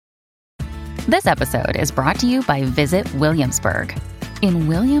This episode is brought to you by Visit Williamsburg. In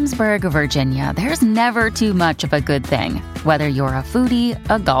Williamsburg, Virginia, there's never too much of a good thing. Whether you're a foodie,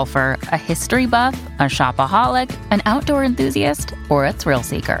 a golfer, a history buff, a shopaholic, an outdoor enthusiast, or a thrill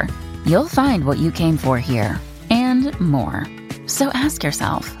seeker, you'll find what you came for here and more. So ask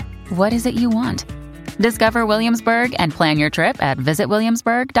yourself, what is it you want? Discover Williamsburg and plan your trip at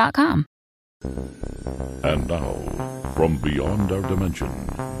visitwilliamsburg.com. And now, from beyond our dimension,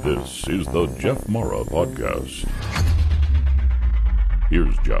 this is the Jeff Mara Podcast.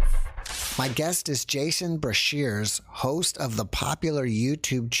 Here's Jeff. My guest is Jason Breshears, host of the popular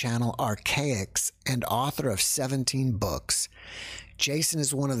YouTube channel Archaics and author of 17 books. Jason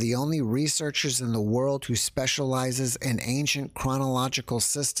is one of the only researchers in the world who specializes in ancient chronological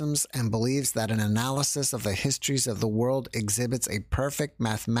systems and believes that an analysis of the histories of the world exhibits a perfect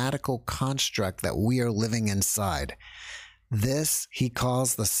mathematical construct that we are living inside. This he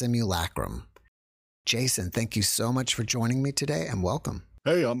calls the simulacrum. Jason, thank you so much for joining me today and welcome.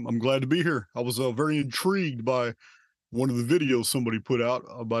 Hey, I'm glad to be here. I was very intrigued by one of the videos somebody put out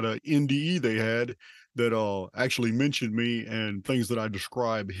about an NDE they had that actually mentioned me and things that I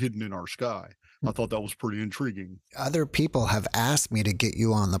describe hidden in our sky. I thought that was pretty intriguing. Other people have asked me to get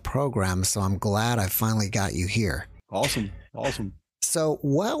you on the program, so I'm glad I finally got you here. Awesome. So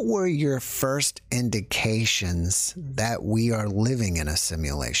what were your first indications that we are living in a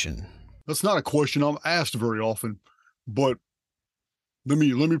simulation? That's not a question I'm asked very often, but let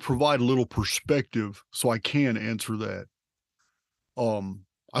me provide a little perspective so I can answer that.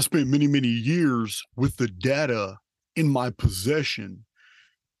 I spent many years with the data in my possession,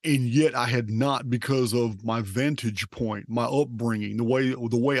 and yet I had not, because of my vantage point, my upbringing, the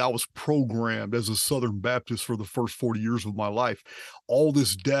way I was programmed as a Southern Baptist for the first 40 years of my life. All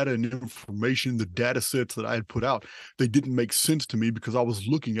this data and information, the data sets that I had put out, they didn't make sense to me because I was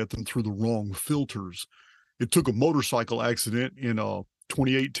looking at them through the wrong filters. It took a motorcycle accident in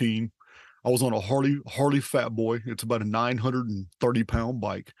 2018. I was on a Harley Fat Boy. It's about a 930-pound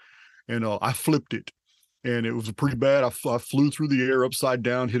bike, and I flipped it, and it was pretty bad. I flew through the air upside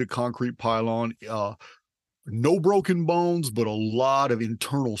down, hit a concrete pylon. No broken bones, but a lot of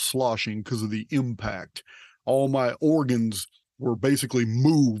internal sloshing because of the impact. All my organs were basically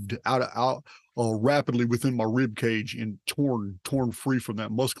moved out rapidly within my rib cage and torn free from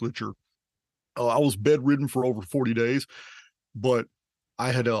that musculature. I was bedridden for over 40 days, but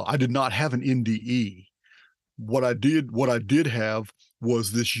I did not have an NDE. What I did have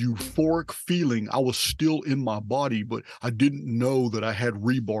was this euphoric feeling. I was still in my body, but I didn't know that I had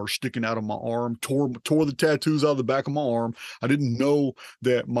rebar sticking out of my arm, tore the tattoos out of the back of my arm. I didn't know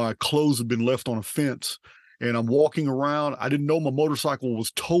that my clothes had been left on a fence, and I'm walking around. I didn't know my motorcycle was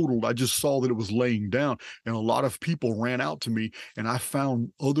totaled. I just saw that it was laying down, and a lot of people ran out to me, and I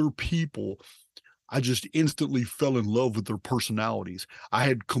found other people. I just instantly fell in love with their personalities. I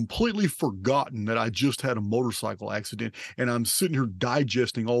had completely forgotten that I just had a motorcycle accident, and I'm sitting here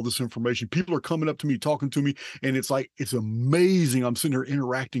digesting all this information. People are coming up to me, talking to me, and it's amazing. I'm sitting here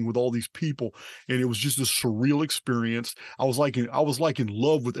interacting with all these people, and it was just a surreal experience. I was like in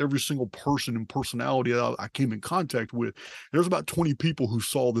love with every single person and personality that I came in contact with. There's about 20 people who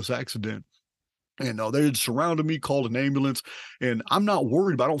saw this accident. And they had surrounded me, called an ambulance, and I'm not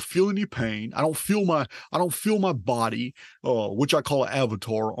worried about. I don't feel any pain. I don't feel my body, which I call an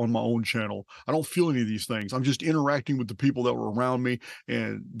avatar on my own channel. I don't feel any of these things. I'm just interacting with the people that were around me,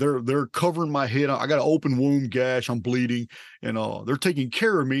 and they're covering my head. I got an open wound gash. I'm bleeding, and they're taking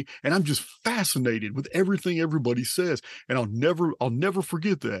care of me. And I'm just fascinated with everything everybody says, and I'll never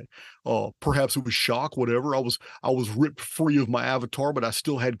forget that. Perhaps it was shock, whatever. I was ripped free of my avatar, but I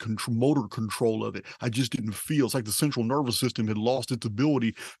still had motor control of it. I just didn't feel. It's like the central nervous system had lost its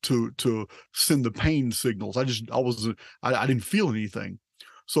ability to send the pain signals. I didn't feel anything.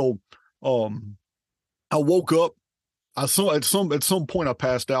 So I woke up. At some point I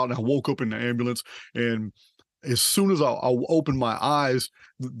passed out, and I woke up in the ambulance, and as soon as I opened my eyes,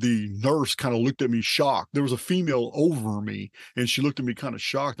 the nurse kind of looked at me shocked. There was a female over me, and she looked at me kind of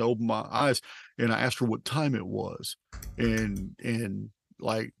shocked. I opened my eyes, and I asked her what time it was, and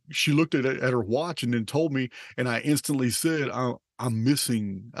like she looked at her watch and then told me, and I instantly said, I'm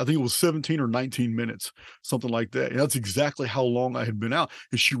missing, I think it was 17 or 19 minutes, something like that. And that's exactly how long I had been out.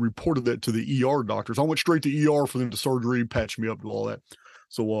 And she reported that to the ER doctors. I went straight to ER for them to surgery, patch me up, do all that.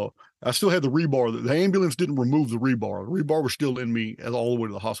 So I still had the rebar. The ambulance didn't remove the rebar. The rebar was still in me all the way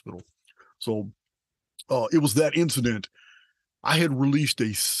to the hospital. So it was that incident. I had released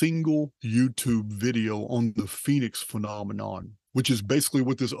a single YouTube video on the Phoenix phenomenon, which is basically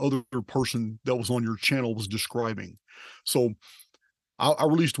what this other person that was on your channel was describing. So I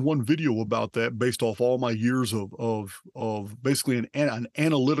released one video about that based off all my years of basically an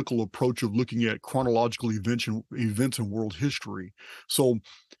analytical approach of looking at chronological events in world history. So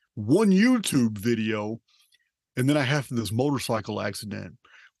one YouTube video, and then I have this motorcycle accident.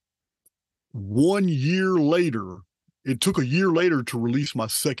 1 year later, it took a year later to release my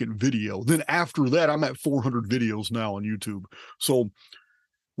second video. Then after that, I'm at 400 videos now on YouTube. So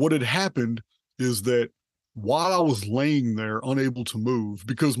what had happened is that while I was laying there unable to move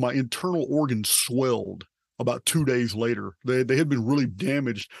because my internal organs swelled about 2 days later, they had been really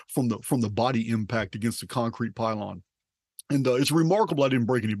damaged from the body impact against the concrete pylon. And it's remarkable I didn't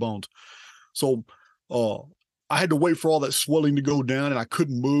break any bones. So I had to wait for all that swelling to go down, and I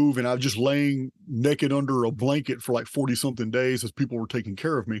couldn't move, and I was just laying naked under a blanket for like 40 something days as people were taking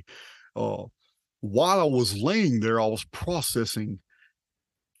care of me. While I was laying there, I was processing.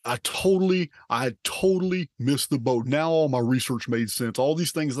 I totally missed the boat. Now all my research made sense. All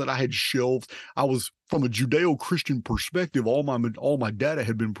these things that I had shelved, I was, from a Judeo-Christian perspective, all my data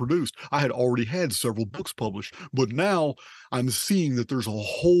had been produced. I had already had several books published, but now I'm seeing that there's a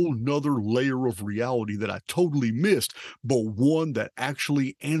whole nother layer of reality that I totally missed, but one that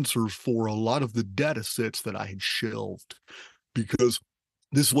actually answers for a lot of the data sets that I had shelved. Because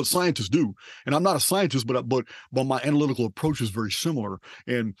this is what scientists do. And I'm not a scientist, but my analytical approach is very similar.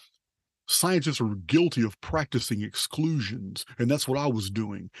 And scientists are guilty of practicing exclusions. And that's what I was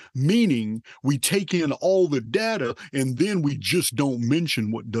doing. Meaning we take in all the data and then we just don't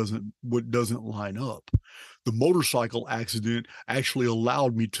mention what doesn't line up. The motorcycle accident actually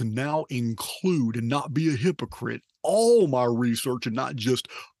allowed me to now include, and not be a hypocrite, all my research and not just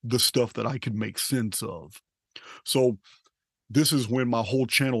the stuff that I could make sense of. So this is when my whole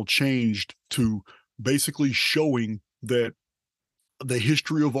channel changed to basically showing that the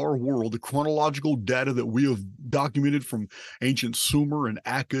history of our world, the chronological data that we have documented from ancient Sumer and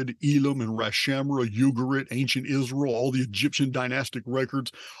Akkad, Elam and Rashamra, Ugarit, ancient Israel, all the Egyptian dynastic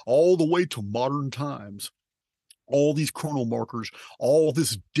records, all the way to modern times, all these chrono markers, all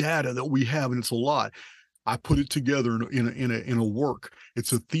this data that we have, and it's a lot. I put it together in a work.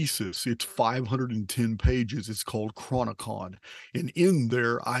 It's a thesis. It's 510 pages. It's called Chronicon. And in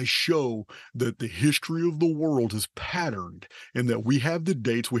there, I show that the history of the world is patterned and that we have the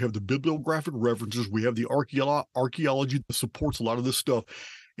dates, we have the bibliographic references, we have the archaeology that supports a lot of this stuff,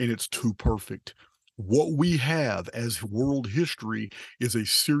 and it's too perfect. What we have as world history is a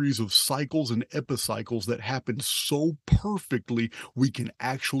series of cycles and epicycles that happen so perfectly we can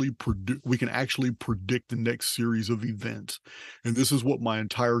actually predict the next series of events. And this is what my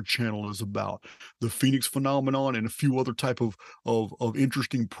entire channel is about: the Phoenix phenomenon and a few other type of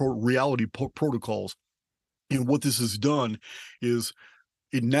interesting reality protocols. And what this has done is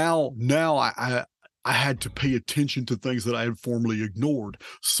I had to pay attention to things that I had formerly ignored,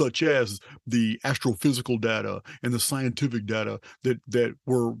 such as the astrophysical data and the scientific data that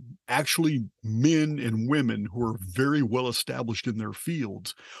were actually men and women who are very well established in their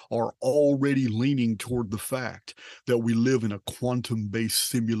fields are already leaning toward the fact that we live in a quantum-based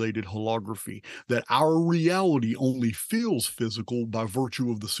simulated holography, that our reality only feels physical by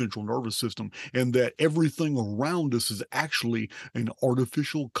virtue of the central nervous system, and that everything around us is actually an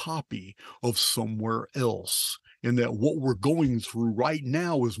artificial copy of somewhere else, and that what we're going through right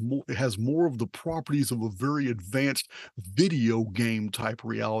now has more of the properties of a very advanced video game type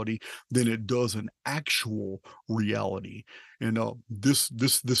reality than it does an actual reality. And this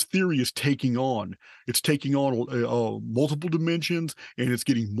theory is taking on multiple dimensions, and it's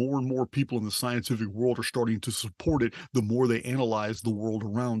getting more and more people in the scientific world are starting to support it the more they analyze the world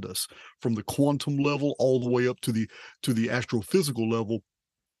around us, from the quantum level all the way up to the astrophysical level.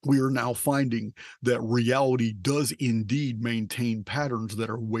 We are now finding that reality does indeed maintain patterns that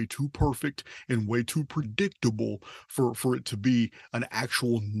are way too perfect and way too predictable for it to be an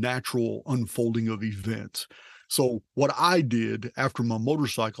actual natural unfolding of events. So what I did after my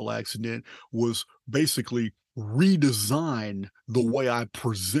motorcycle accident was basically redesign the way I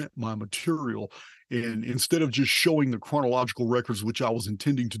present my material. And instead of just showing the chronological records, which I was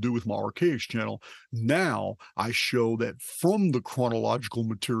intending to do with my Archaics channel, now I show that from the chronological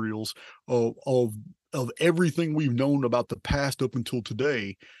materials of everything we've known about the past up until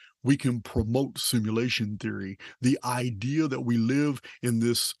today, we can promote simulation theory, the idea that we live in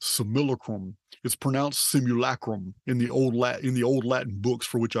this simulacrum. It's pronounced simulacrum in the old Latin books,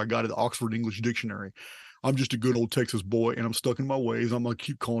 for which I got at the Oxford English Dictionary. I'm just a good old Texas boy, and I'm stuck in my ways. I'm going to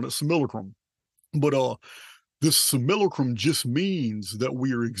keep calling it simulacrum. But this simulacrum just means that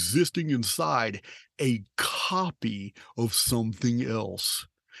we are existing inside a copy of something else.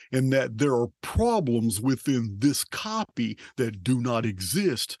 and that there are problems within this copy that do not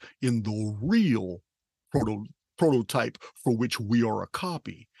exist in the real prototype for which we are a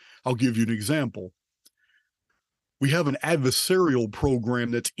copy. I'll give you an example. We have an adversarial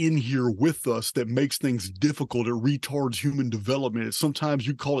program that's in here with us that makes things difficult. It retards human development. Sometimes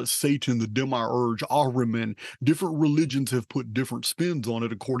you call it Satan, the demiurge, Ahriman. Different religions have put different spins on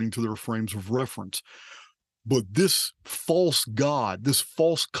it according to their frames of reference. But this false God, this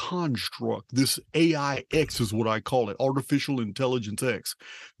false construct, this AIX is what I call it, artificial intelligence X.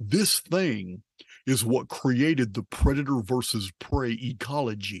 This thing is what created the predator versus prey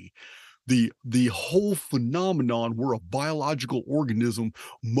ecology. The whole phenomenon where a biological organism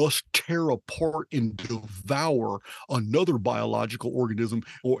must tear apart and devour another biological organism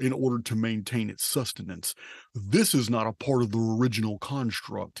or in order to maintain its sustenance. This is not a part of the original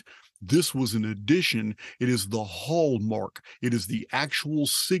construct. This was an addition. It is the hallmark. It is the actual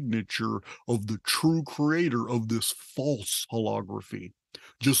signature of the true creator of this false holography.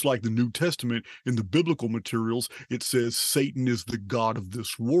 Just like the New Testament in the biblical materials, it says Satan is the god of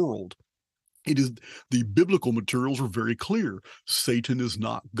this world. It is, the biblical materials are very clear. Satan is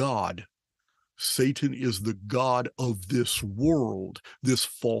not God. Satan is the god of this world, this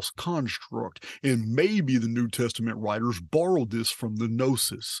false construct. And maybe the New Testament writers borrowed this from the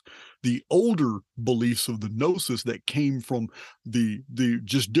Gnosis. The older beliefs of the Gnosis that came from the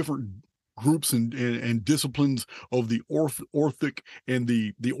just different groups and disciplines of the Orphic and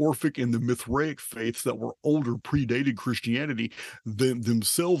the Orphic and the Mithraic faiths that were older, predated Christianity,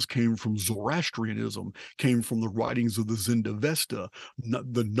 themselves came from Zoroastrianism, came from the writings of the Zendavesta.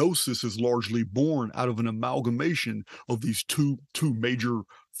 The Gnosis is largely born out of an amalgamation of these two major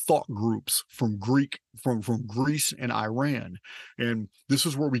thought groups from Greece and Iran. And this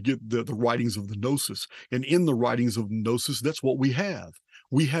is where we get the writings of the Gnosis. And in the writings of the Gnosis, that's what we have.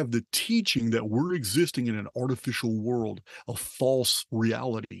 We have the teaching that we're existing in an artificial world, a false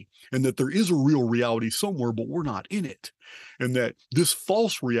reality, and that there is a real reality somewhere, but we're not in it. And that this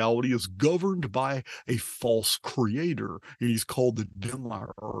false reality is governed by a false creator, and he's called the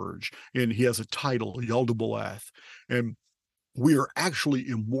Demiurge, and he has a title, Yaldabaoth. And we are actually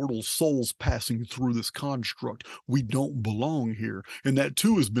immortal souls passing through this construct. We don't belong here. And that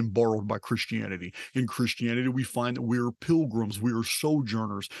too has been borrowed by Christianity. In Christianity, we find that we are pilgrims, we are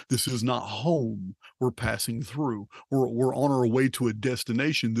sojourners. This is not home. We're passing through. We're on our way to a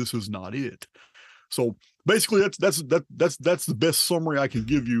destination. This is not it. So basically, that's the best summary I can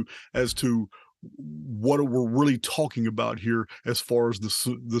give you as to what we're really talking about here as far as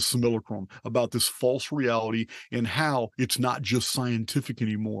the simulacrum, about this false reality and how it's not just scientific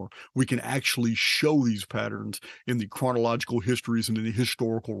anymore. We can actually show these patterns in the chronological histories and in the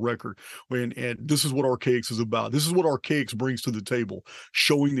historical record. And this is what Archaics is about. This is what Archaics brings to the table,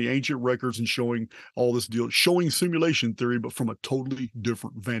 showing the ancient records and showing all this deal, showing simulation theory, but from a totally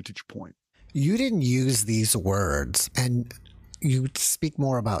different vantage point. You didn't use these words, and you speak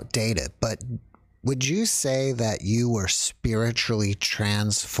more about data, but would you say that you were spiritually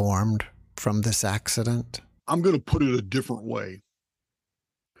transformed from this accident? I'm going to put it a different way.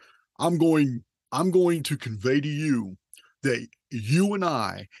 I'm going to convey to you that you and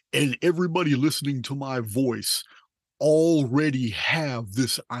I and everybody listening to my voice already have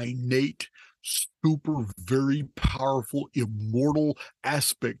this innate, super, very powerful, immortal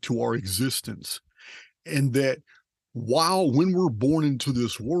aspect to our existence. And that when we're born into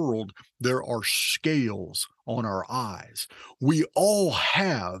this world, there are scales on our eyes. We all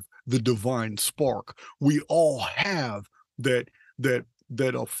have the divine spark. We all have that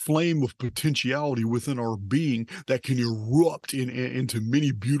a flame of potentiality within our being that can erupt into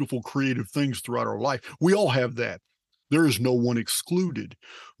many beautiful creative things throughout our life. We all have that. There is no one excluded.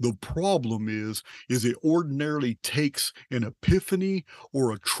 The problem is it ordinarily takes an epiphany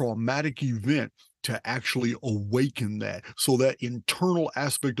or a traumatic event to actually awaken that, so that internal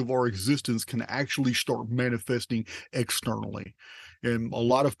aspect of our existence can actually start manifesting externally. And a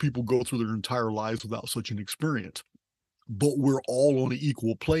lot of people go through their entire lives without such an experience. But we're all on an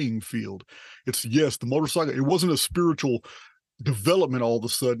equal playing field. It's, yes, the motorcycle, it wasn't a spiritual development all of a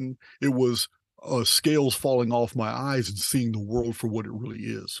sudden. It was scales falling off my eyes and seeing the world for what it really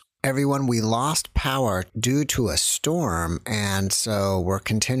is. Everyone, we lost power due to a storm, and so we're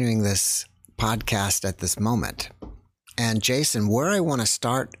continuing this podcast at this moment. And Jason, where I want to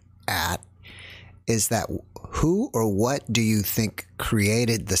start at is that who or what do you think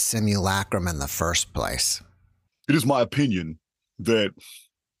created the simulacrum in the first place? It is my opinion that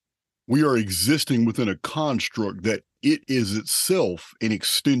we are existing within a construct that it is itself an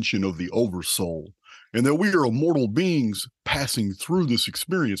extension of the oversoul. and that we are immortal beings passing through this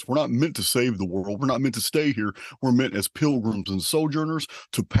experience. We're not meant to save the world. We're not meant to stay here. We're meant as pilgrims and sojourners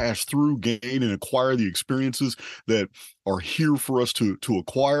to pass through, gain, and acquire the experiences that are here for us to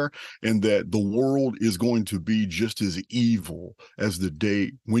acquire, and that the world is going to be just as evil as the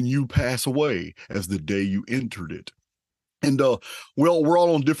day when you pass away as the day you entered it. And we're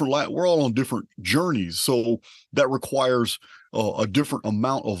all on different journeys, so that requires a different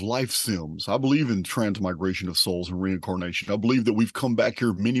amount of life sims. I believe in transmigration of souls and reincarnation. I believe that we've come back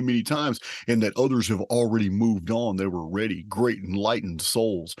here many, many times, and that others have already moved on. They were ready, great enlightened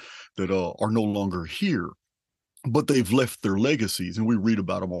souls that are no longer here, but they've left their legacies, and we read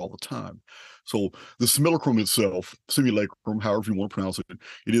about them all the time. So the simulacrum itself, simulacrum, however you want to pronounce it,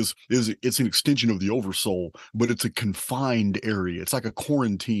 it's an extension of the oversoul, but it's a confined area. It's like a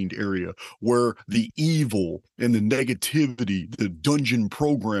quarantined area where the evil and the negativity, the dungeon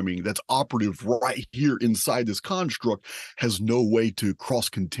programming that's operative right here inside this construct has no way to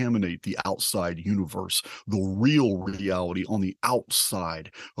cross-contaminate the outside universe, the real reality on the outside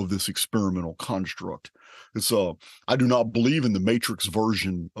of this experimental construct. It's I do not believe in the Matrix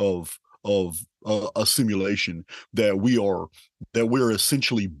version of a simulation that we're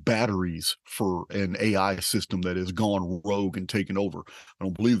essentially batteries for an AI system that has gone rogue and taken over. I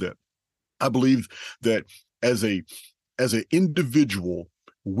don't believe that. I believe that as an individual,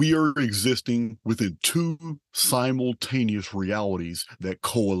 we are existing within two simultaneous realities that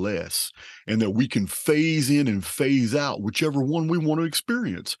coalesce, and that we can phase in and phase out whichever one we want to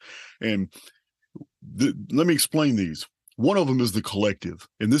experience. And let me explain these. One of them is the collective,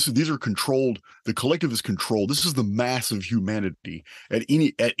 and these are controlled. The collective is controlled. This is the mass of humanity at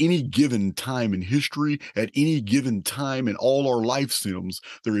any given time in history, at any given time in all our life sims.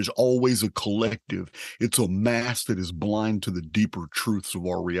 There is always a collective. It's a mass that is blind to the deeper truths of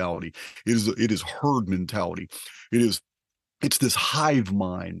our reality. It is herd mentality. It's this hive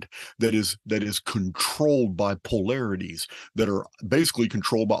mind that is controlled by polarities that are basically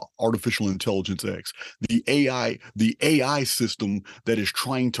controlled by artificial intelligence X. The AI system that is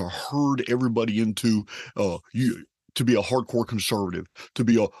trying to herd everybody into to be a hardcore conservative, to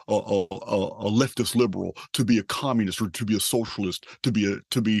be a leftist liberal, to be a communist, or to be a socialist, to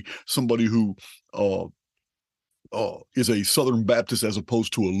be somebody who is a Southern Baptist as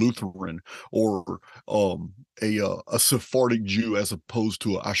opposed to a Lutheran, or a Sephardic Jew as opposed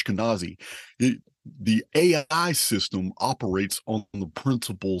to an Ashkenazi. The AI system operates on the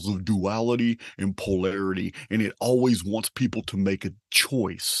principles of duality and polarity, and it always wants people to make a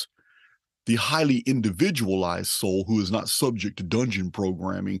choice. The highly individualized soul, who is not subject to dungeon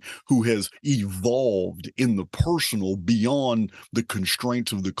programming, who has evolved in the personal beyond the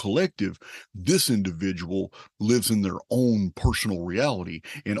constraints of the collective, this individual lives in their own personal reality,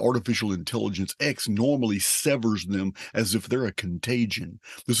 and artificial intelligence X normally severs them as if they're a contagion.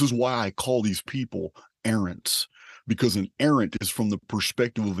 This is why I call these people errants, because an errant is from the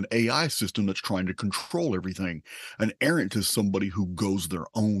perspective of an AI system that's trying to control everything. An errant is somebody who goes their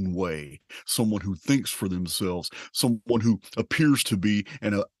own way, someone who thinks for themselves, someone who appears to be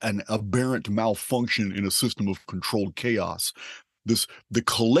an aberrant malfunction in a system of controlled chaos. The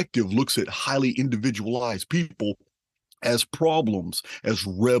collective looks at highly individualized people as problems, as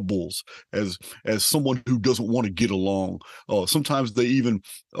rebels, as someone who doesn't want to get along. Sometimes they even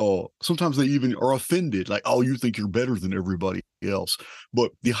are offended, like, oh, you think you're better than everybody else.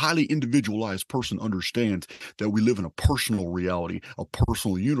 But the highly individualized person understands that we live in a personal reality, a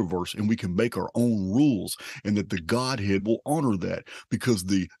personal universe, and we can make our own rules, and that the Godhead will honor that, because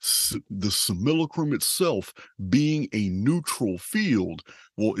the simulacrum itself, being a neutral field,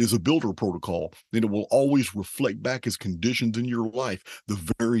 is a builder protocol, and it will always reflect back as conditions in your life,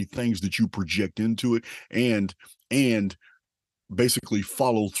 the very things that you project into it, and basically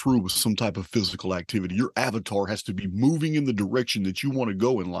follow through with some type of physical activity. Your avatar has to be moving in the direction that you want to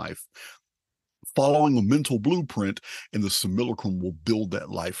go in life, following a mental blueprint, and the simulacrum will build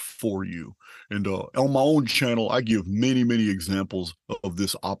that life for you. And on my own channel, I give many, many examples of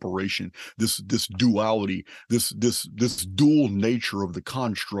this operation, this duality, this dual nature of the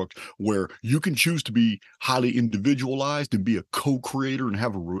construct, where you can choose to be highly individualized and be a co-creator and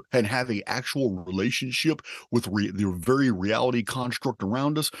have a actual relationship with the very reality construct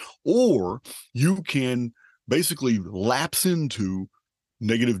around us, or you can basically lapse into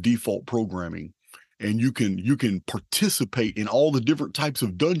negative default programming, and you can participate in all the different types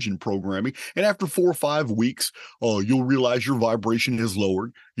of dungeon programming. And after 4 or 5 weeks, you'll realize your vibration has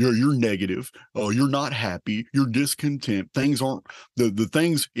lowered. You're negative. You're not happy. You're discontent. Things aren't the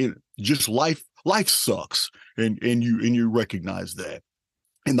things in just life. Life sucks, and you recognize that.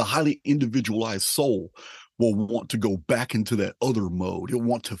 And the highly individualized soul will want to go back into that other mode. It'll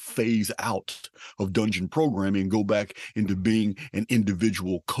want to phase out of dungeon programming and go back into being an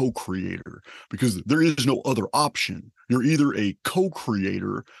individual co-creator, because there is no other option. You're either a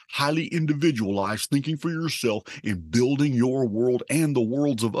co-creator, highly individualized, thinking for yourself and building your world and the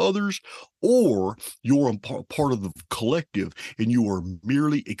worlds of others, or you're a part of the collective and you are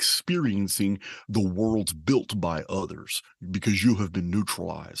merely experiencing the worlds built by others because you have been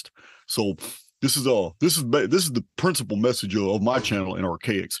neutralized. So this is the principal message of my channel in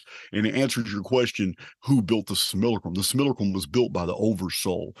Archaics, and it answers your question: who built the Simulacrum? The Simulacrum was built by the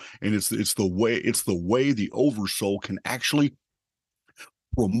Oversoul, and it's the way the Oversoul can actually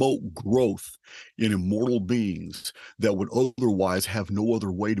promote growth in immortal beings that would otherwise have no other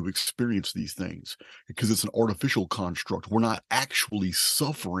way to experience these things, because it's an artificial construct. We're not actually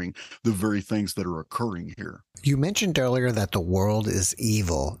suffering the very things that are occurring here. You mentioned earlier that the world is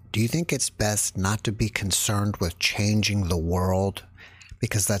evil. Do you think it's best not to be concerned with changing the world,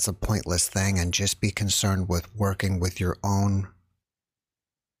 because that's a pointless thing, and just be concerned with working with your own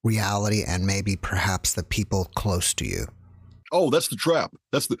reality and maybe perhaps the people close to you? Oh, that's the trap.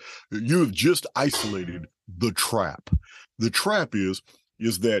 You have just isolated the trap. The trap is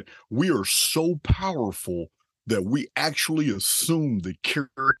that we are so powerful that we actually assume the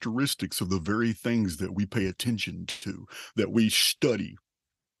characteristics of the very things that we pay attention to, that we study.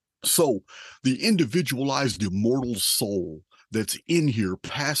 So the individualized immortal soul that's in here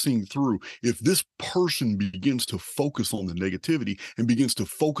passing through, if this person begins to focus on the negativity and begins to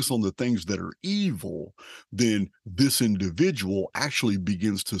focus on the things that are evil, then this individual actually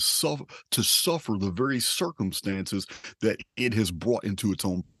begins to suffer the very circumstances that it has brought into its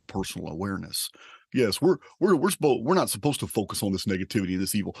own personal awareness. Yes, we're not supposed to focus on this negativity and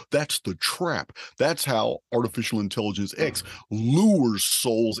this evil. That's the trap. That's how artificial intelligence X lures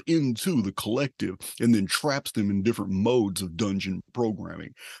souls into the collective and then traps them in different modes of dungeon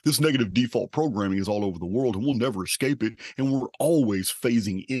programming. This negative default programming is all over the world, and we'll never escape it. And we're always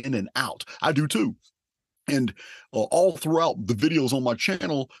phasing in and out. I do too. And all throughout the videos on my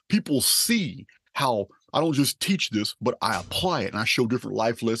channel, people see how I don't just teach this, but I apply it, and I show different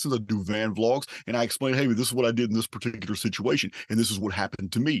life lessons. I do van vlogs, and I explain, hey, this is what I did in this particular situation, and this is what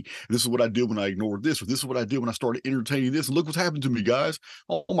happened to me. And this is what I did when I ignored this, or this is what I did when I started entertaining this, and look what's happened to me, guys.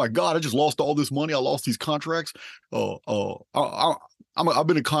 Oh my God, I just lost all this money. I lost these contracts. I've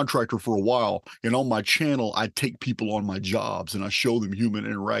been a contractor for a while, and on my channel, I take people on my jobs, and I show them human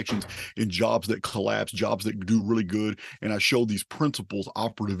interactions in jobs that collapse, jobs that do really good, and I show these principles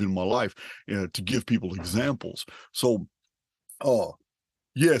operative in my life to give people examples. So,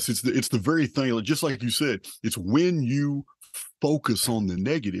 yes, it's the very thing. Just like you said, it's when you focus on the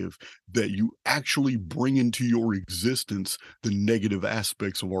negative that you actually bring into your existence the negative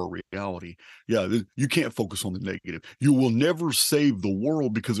aspects of our reality. Yeah, you can't focus on the negative. You will never save the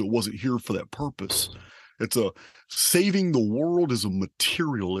world because it wasn't here for that purpose. Saving the world is a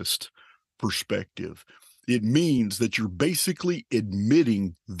materialist perspective. It means that you're basically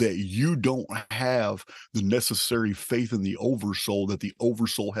admitting that you don't have the necessary faith in the Oversoul, that the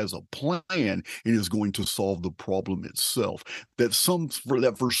Oversoul has a plan and is going to solve the problem itself.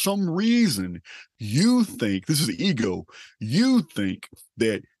 That for some reason you think, this is ego, you think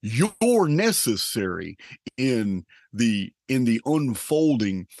that you're necessary in the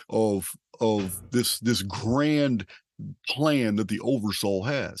unfolding of this grand plan that the Oversoul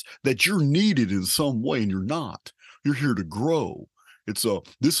has, that you're needed in some way, and you're not. You're here to grow.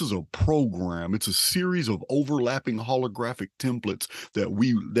 This is a program. It's a series of overlapping holographic templates that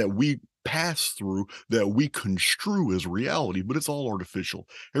we pass through, that we construe as reality, but it's all artificial.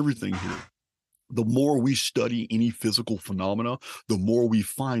 Everything here. The more we study any physical phenomena, the more we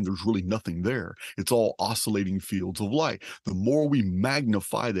find there's really nothing there. It's all oscillating fields of light. The more we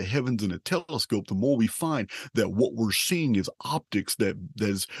magnify the heavens in a telescope, the more we find that what we're seeing is optics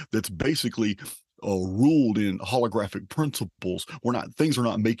that's basically ruled in holographic principles. Things are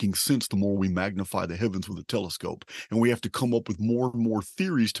not making sense the more we magnify the heavens with a telescope. And we have to come up with more and more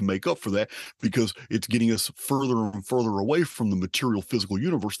theories to make up for that, because it's getting us further and further away from the material physical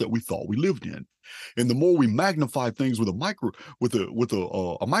universe that we thought we lived in. And the more we magnify things with a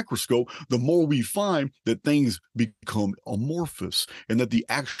microscope, the more we find that things become amorphous, and that the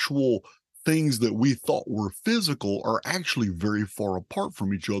actual things that we thought were physical are actually very far apart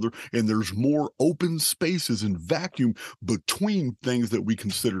from each other, and there's more open spaces and vacuum between things that we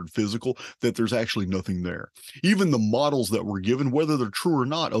considered physical, that there's actually nothing there. Even the models that were given, whether they're true or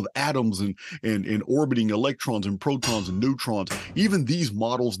not, of atoms and orbiting electrons and protons and neutrons, even these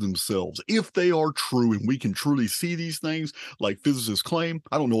models themselves, if they are true and we can truly see these things like physicists claim,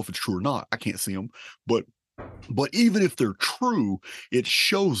 I don't know if it's true or not, I can't see them, but even if they're true, it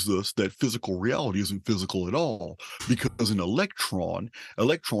shows us that physical reality isn't physical at all, because an electron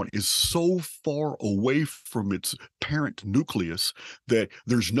is so far away from its parent nucleus that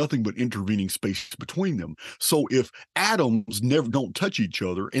there's nothing but intervening space between them. So if atoms never don't touch each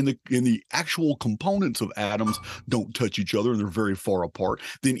other, and the actual components of atoms don't touch each other, and they're very far apart,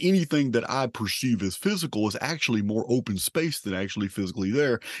 then anything that I perceive as physical is actually more open space than actually physically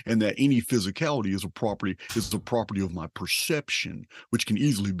there, and that any physicality is a property of my perception, which can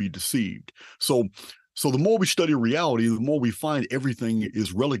easily be deceived. So the more we study reality, the more we find everything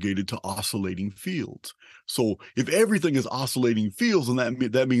is relegated to oscillating fields. So if everything is oscillating fields, then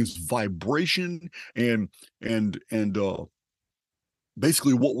that means vibration and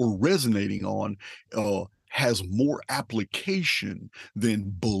basically what we're resonating on has more application than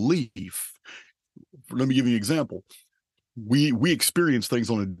belief. Let me give you an example. We experience things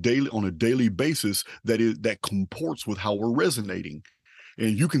on a daily basis that comports with how we're resonating.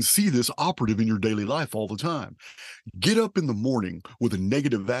 And you can see this operative in your daily life all the time. Get up in the morning with a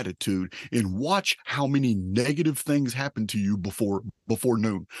negative attitude and watch how many negative things happen to you before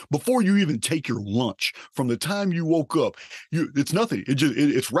noon, before you even take your lunch. From the time you woke up, it's nothing.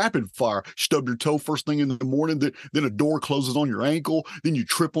 It's rapid fire. Stub your toe first thing in the morning, then a door closes on your ankle, then you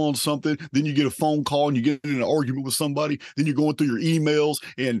trip on something, then you get a phone call and you get in an argument with somebody, then you're going through your emails,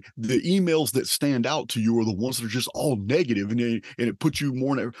 and the emails that stand out to you are the ones that are just all negative, and it puts you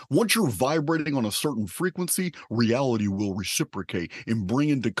more. Once you're vibrating on a certain frequency, reality will reciprocate and bring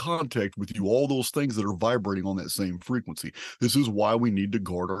into contact with you all those things that are vibrating on that same frequency. This is why we need to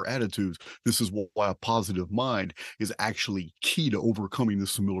guard our attitudes. This is why a positive mind is actually key to overcoming the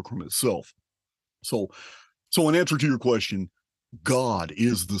simulacrum itself. So in answer to your question, God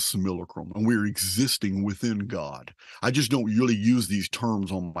is the simulacrum, and we're existing within God. I just don't really use these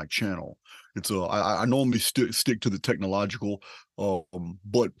terms on my channel. I normally stick to the technological,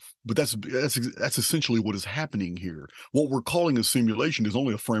 but that's essentially what is happening here. What we're calling a simulation is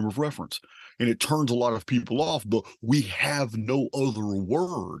only a frame of reference, and it turns a lot of people off. But we have no other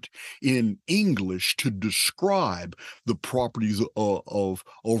word in English to describe the properties of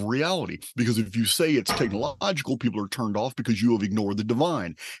reality. Because if you say it's technological, people are turned off because you have ignored the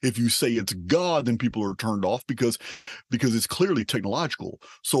divine. If you say it's God, then people are turned off because it's clearly technological.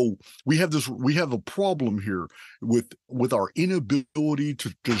 So we have a problem here with our inability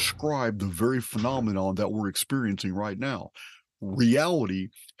to describe the very phenomenon that we're experiencing right now. Reality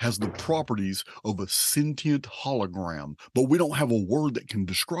has the properties of a sentient hologram, but we don't have a word that can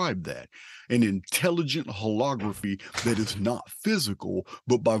describe that. An intelligent holography that is not physical,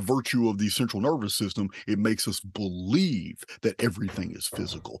 but by virtue of the central nervous system, it makes us believe that everything is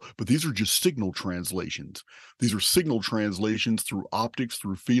physical. But these are just signal translations. These are signal translations through optics,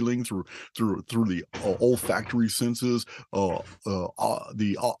 through feeling, through the olfactory senses,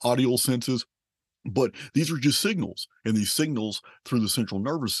 the audio senses. But these are just signals, and these signals through the central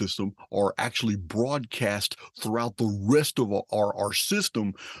nervous system are actually broadcast throughout the rest of our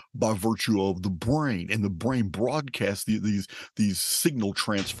system by virtue of the brain, and the brain broadcasts these signal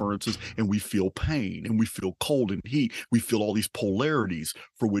transferences, and we feel pain, and we feel cold and heat. We feel all these polarities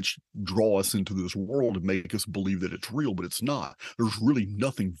for which draw us into this world and make us believe that it's real, but it's not. There's really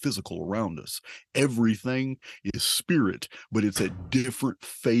nothing physical around us. Everything is spirit, but it's at different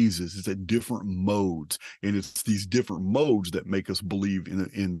phases. It's at different modes, and it's these different modes that make us believe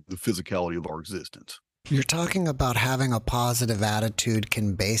in the physicality of our existence. You're talking about having a positive attitude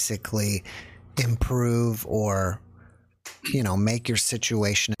can basically improve or, make your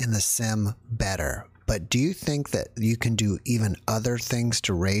situation in the sim better. But do you think that you can do even other things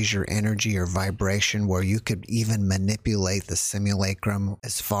to raise your energy or vibration, where you could even manipulate the simulacrum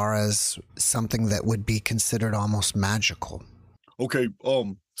as far as something that would be considered almost magical? Okay,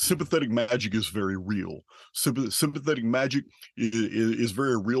 sympathetic magic is very real. Sympathetic magic is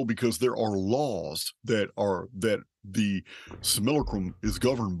very real because there are laws that the simulacrum is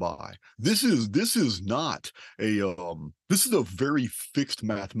governed by. This is not this is a very fixed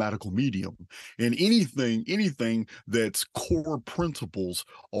mathematical medium, and anything that's core principles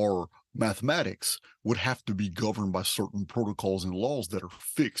or mathematics would have to be governed by certain protocols and laws that are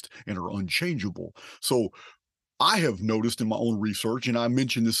fixed and are unchangeable. So I have noticed in my own research, and I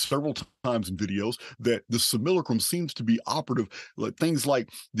mentioned this several times in videos, that the simulacrum seems to be operative. Like things like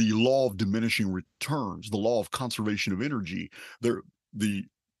the law of diminishing returns, the law of conservation of energy, the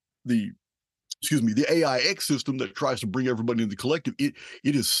the excuse me, the AIX system that tries to bring everybody into the collective. It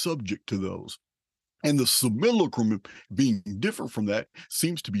is subject to those. And the simulacrum, being different from that,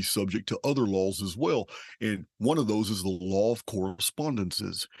 seems to be subject to other laws as well. And one of those is the law of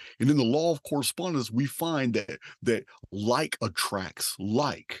correspondences. And in the law of correspondence, we find that like attracts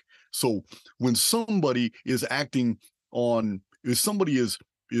like. So when somebody is acting on, if somebody is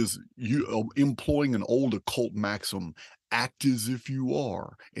employing an old occult maxim, act as if you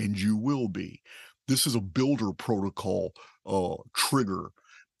are, and you will be. This is a builder protocol trigger.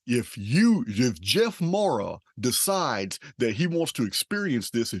 If Jeff Mara decides that he wants to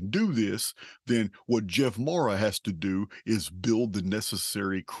experience this and do this, then what Jeff Mara has to do is build the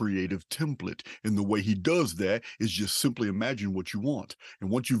necessary creative template. And the way he does that is just simply imagine what you want.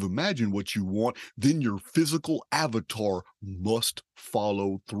 And once you've imagined what you want, then your physical avatar must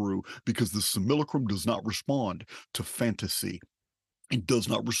follow through, because the simulacrum does not respond to fantasy. It does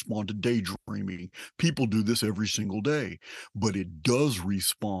not respond to daydreaming. People do this every single day, but it does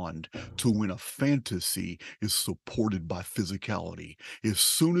respond to when a fantasy is supported by physicality. As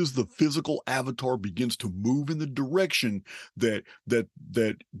soon as the physical avatar begins to move in the direction that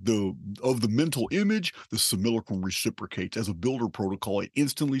of the mental image, the simulacrum reciprocates. As a builder protocol, it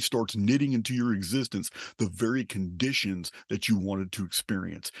instantly starts knitting into your existence the very conditions that you wanted to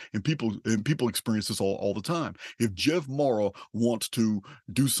experience. And people experience this all the time. If Jeff Mara wants to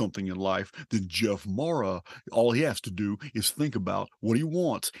do something in life, then Jeff Mara, all he has to do is think about what he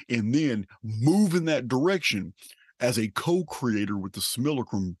wants and then move in that direction. As a co-creator with the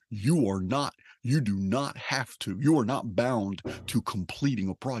simulacrum, you are not bound to completing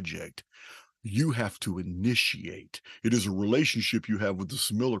a project. You have to initiate. It is a relationship you have with the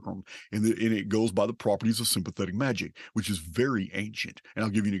simulacrum, and it goes by the properties of sympathetic magic, which is very ancient. And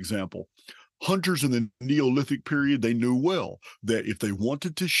I'll give you an example. Hunters in the Neolithic period, they knew well that if they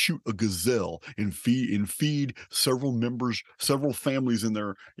wanted to shoot a gazelle and feed several families in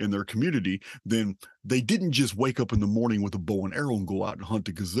their community, then they didn't just wake up in the morning with a bow and arrow and go out and hunt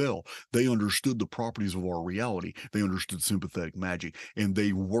a gazelle. They understood the properties of our reality. They understood sympathetic magic, and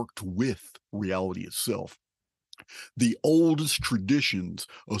they worked with reality itself. The oldest traditions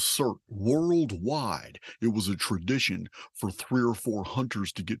assert worldwide it was a tradition for 3 or 4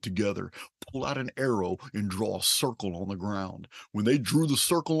 hunters to get together, pull out an arrow, and draw a circle on the ground. When they drew the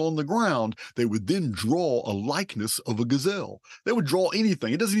circle on the ground, they would then draw a likeness of a gazelle. They would draw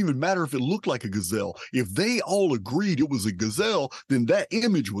anything. It doesn't even matter if it looked like a gazelle. If they all agreed it was a gazelle, then that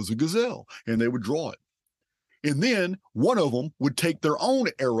image was a gazelle, and they would draw it. And then one of them would take their own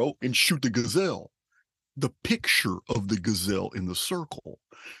arrow and shoot the gazelle. The picture of the gazelle in the circle.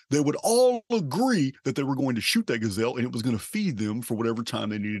 They would all agree that they were going to shoot that gazelle and it was going to feed them for whatever time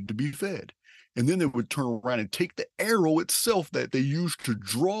they needed to be fed. And then they would turn around and take the arrow itself that they used to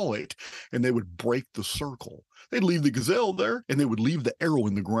draw it, and they would break the circle. They'd leave the gazelle there, and they would leave the arrow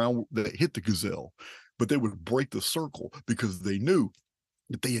in the ground that hit the gazelle. But they would break the circle because they knew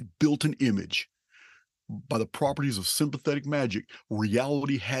that they had built an image. By the properties of sympathetic magic,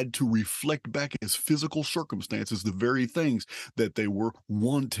 reality had to reflect back as physical circumstances the very things that they were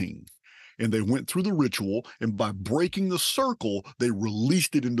wanting. And they went through the ritual, and by breaking the circle, they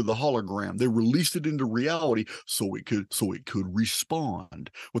released it into the hologram. They released it into reality so it could respond.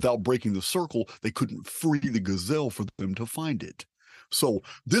 Without breaking the circle, they couldn't free the gazelle for them to find it. So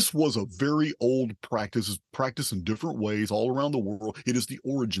this was a very old practice. It's practiced in different ways all around the world. It is the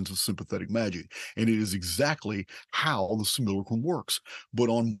origins of sympathetic magic, and it is exactly how the simulacrum works, but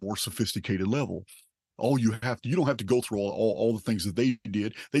on a more sophisticated level. You don't have to go through all the things that they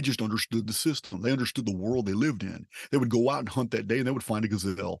did. They just understood the system. They understood the world they lived in. They would go out and hunt that day, and they would find a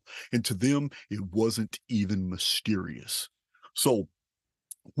gazelle. And to them, it wasn't even mysterious. So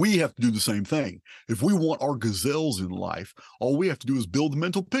we have to do the same thing. If we want our gazelles in life, all we have to do is build the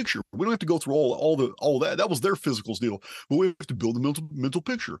mental picture. We don't have to go through all that. That was their physical deal, but we have to build the mental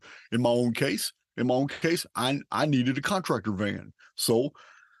picture. In my own case, I needed a contractor van, so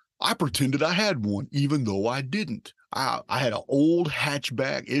I pretended I had one, even though I didn't. I had an old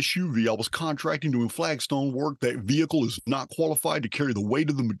hatchback SUV. I was contracting doing flagstone work. That vehicle is not qualified to carry the weight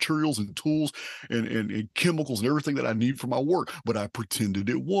of the materials and tools and chemicals and everything that I need for my work. But I pretended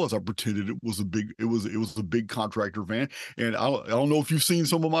it was. I pretended it was a big contractor van. And I don't know if you've seen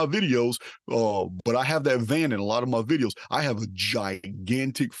some of my videos, but I have that van in a lot of my videos. I have a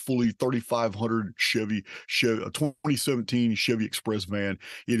gigantic, fully 3500 Chevy 2017 Chevy Express van.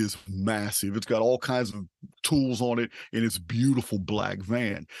 It is massive. It's got all kinds of tools on it, and it's beautiful black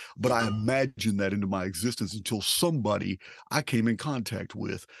van. But I imagined that into my existence until somebody I came in contact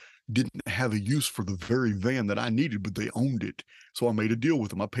with didn't have a use for the very van that I needed, but they owned it. So I made a deal with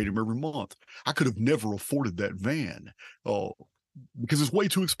them. I paid them every month. I could have never afforded that van. Because it's way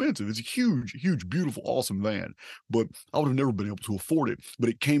too expensive. It's a huge, huge, beautiful, awesome van, but I would have never been able to afford it. But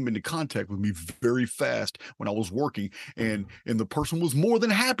it came into contact with me very fast when I was working, and the person was more than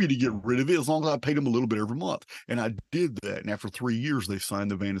happy to get rid of it as long as I paid them a little bit every month. And I did that. And after 3 years, they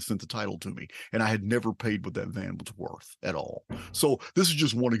signed the van and sent the title to me. And I had never paid what that van was worth at all. So this is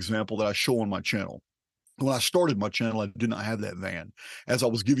just one example that I show on my channel. When I started my channel, I did not have that van. As I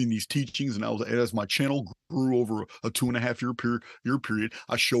was giving these teachings, and as my channel grew over a 2.5 year period,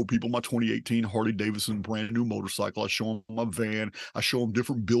 I show people my 2018 Harley Davidson brand new motorcycle. I show them my van. I show them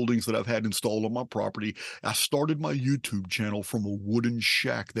different buildings that I've had installed on my property. I started my YouTube channel from a wooden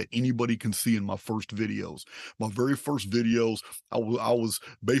shack that anybody can see in my first videos. My very first videos, I was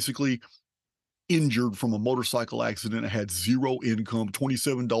basically injured from a motorcycle accident. I had zero income,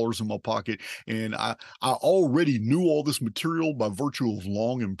 $27 in my pocket, and I already knew all this material by virtue of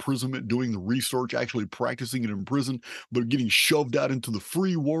long imprisonment, doing the research, actually practicing it in prison, but getting shoved out into the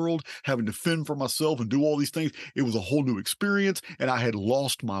free world, having to fend for myself and do all these things. It was a whole new experience, and I had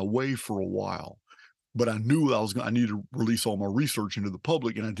lost my way for a while. But I knew I needed to release all my research into the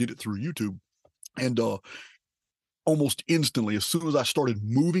public, and I did it through YouTube. And almost instantly, as soon as I started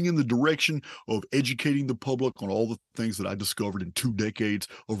moving in the direction of educating the public on all the things that I discovered in 2 decades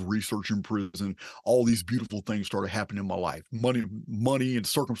of research in prison, all these beautiful things started happening in my life. Money and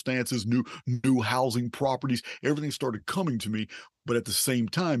circumstances, new housing, properties, everything started coming to me. But at the same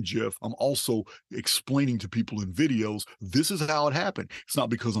time, Jeff, I'm also explaining to people in videos, this is how it happened. It's not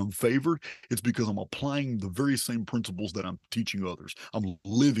because I'm favored. It's because I'm applying the very same principles that I'm teaching others. I'm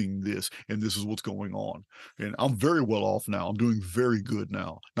living this, and this is what's going on. And I'm very well off now. I'm doing very good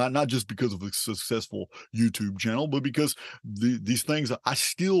now. Not just because of a successful YouTube channel, but because these things, I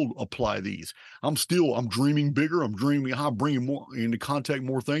still apply these. I'm dreaming bigger. I'm dreaming high, bringing more into contact,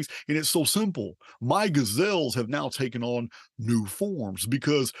 more things. And it's so simple. My gazelles have now taken on new forms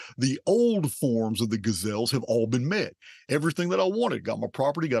because the old forms of the gazelles have all been met. Everything that I wanted, got my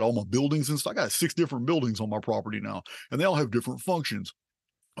property, got all my buildings and stuff. I got 6 different buildings on my property now, and they all have different functions.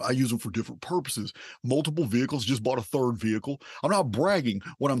 I use them for different purposes. Multiple vehicles, just bought a 3rd vehicle. I'm not bragging.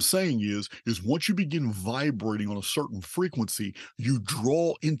 What I'm saying is once you begin vibrating on a certain frequency, you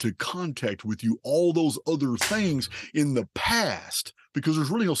draw into contact with you all those other things in the past, because there's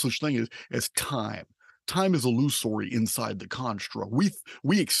really no such thing as time. Time is illusory inside the construct.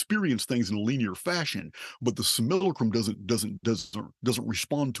 We experience things in a linear fashion, but the simulacrum doesn't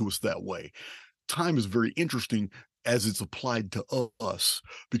respond to us that way. Time is very interesting as it's applied to us,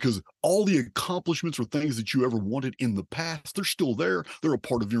 because all the accomplishments or things that you ever wanted in the past, they're still there. They're a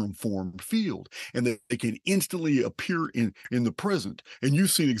part of your informed field, and they can instantly appear in the present. And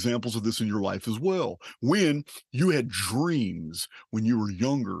you've seen examples of this in your life as well. When you had dreams when you were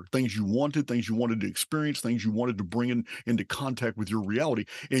younger, things you wanted to experience, things you wanted to bring into contact with your reality,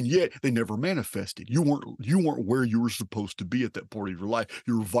 and yet they never manifested. You weren't where you were supposed to be at that part of your life.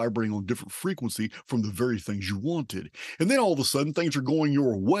 You were vibrating on different frequency from the very things you wanted. And then all of a sudden things are going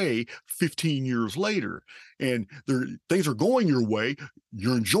your way 15 years later, and things are going your way.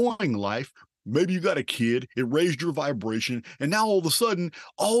 You're enjoying life. Maybe you got a kid, it raised your vibration, and now all of a sudden,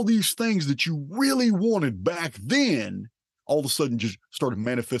 all these things that you really wanted back then, all of a sudden just started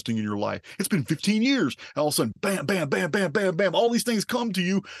manifesting in your life. It's been 15 years, and all of a sudden, bam, bam, bam, bam, bam, bam, all these things come to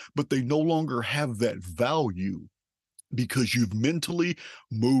you, but they no longer have that value, because you've mentally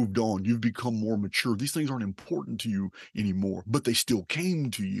moved on. You've become more mature. These things aren't important to you anymore, but they still came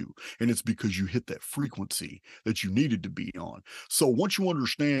to you. And it's because you hit that frequency that you needed to be on. So once you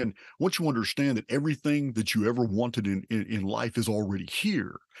understand that everything that you ever wanted in life is already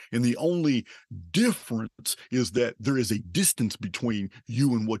here, and the only difference is that there is a distance between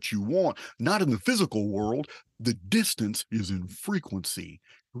you and what you want, not in the physical world. The distance is in frequency,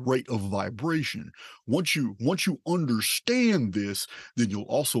 rate of vibration. Once you understand this, then you'll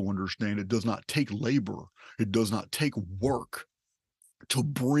also understand it does not take labor. It does not take work to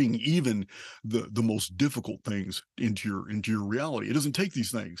bring even the most difficult things into your reality. It doesn't take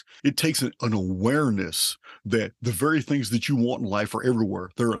these things. It takes an awareness that the very things that you want in life are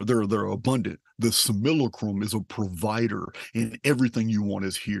everywhere. They're abundant. The simulacrum is a provider, and everything you want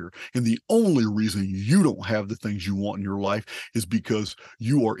is here. And the only reason you don't have the things you want in your life is because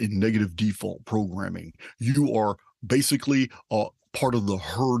you are in negative default programming. You are basically part of the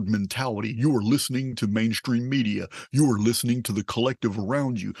herd mentality. You are listening to mainstream media. You are listening to the collective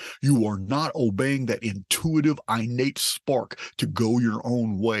around you. You are not obeying that intuitive, innate spark to go your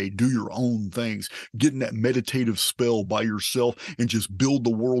own way, do your own things, get in that meditative spell by yourself and just build the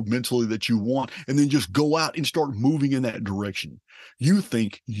world mentally that you want, and then just go out and start moving in that direction. You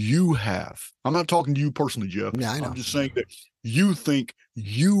think you have. I'm not talking to you personally, Jeff. Yeah, I know. I'm just saying that you think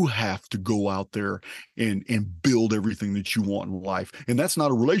you have to go out there and build everything that you want in life. And that's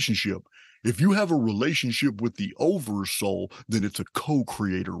not a relationship. If you have a relationship with the oversoul, then it's a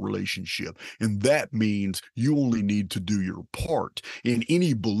co-creator relationship. And that means you only need to do your part. And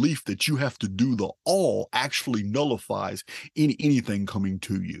any belief that you have to do the all actually nullifies anything coming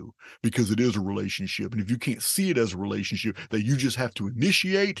to you, because it is a relationship. And if you can't see it as a relationship that you just have to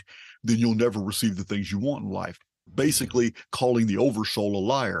initiate, then you'll never receive the things you want in life. Basically calling the oversoul a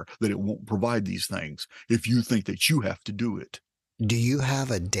liar, that it won't provide these things if you think that you have to do it. Do you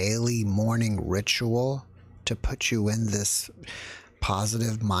have a daily morning ritual to put you in this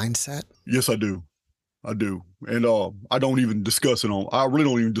positive mindset? Yes, I do. I do. And I don't even discuss it I really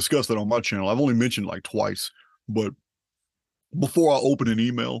don't even discuss that on my channel. I've only mentioned like twice, but before I open an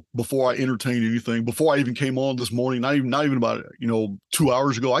email, before I entertain anything, before I even came on this morning, not even about 2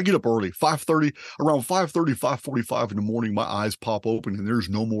 hours ago, I get up early, 5:30, around 5:30, 5:45 in the morning, my eyes pop open and there's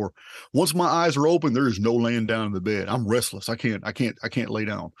no more. Once my eyes are open, there is no laying down in the bed. I'm restless. I can't lay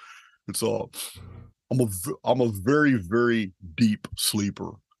down. It's I'm a very, very deep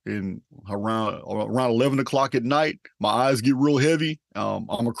sleeper. And around 11 o'clock at night, my eyes get real heavy.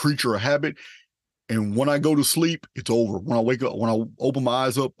 I'm a creature of habit. And when I go to sleep, it's over. When I wake up, when I open my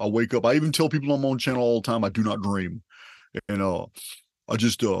eyes up, I wake up. I even tell people on my own channel all the time, I do not dream. And I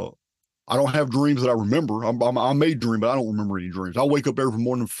don't have dreams that I remember. I may dream, but I don't remember any dreams. I wake up every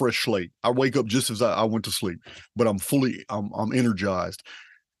morning fresh slate. I wake up just as I went to sleep, but I'm energized.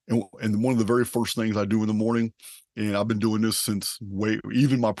 And one of the very first things I do in the morning, and I've been doing this since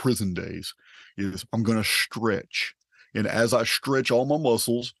even my prison days, is I'm going to stretch. And as I stretch all my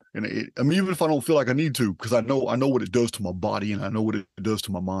muscles, and even if I don't feel like I need to, because I know what it does to my body and I know what it does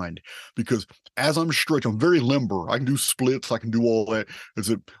to my mind. Because as I'm stretching, I'm very limber. I can do splits. I can do all that.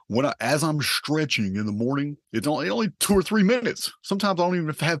 As I'm stretching in the morning, it's only 2 or 3 minutes. Sometimes I don't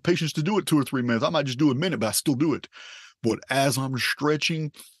even have patience to do it 2 or 3 minutes. I might just do a minute, but I still do it. But as I'm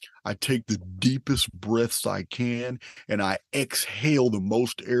stretching, I take the deepest breaths I can, and I exhale the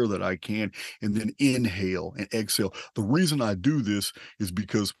most air that I can, and then inhale and exhale. The reason I do this is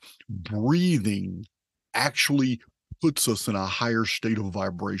because breathing actually puts us in a higher state of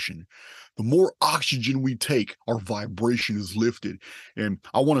vibration. The more oxygen we take, our vibration is lifted. And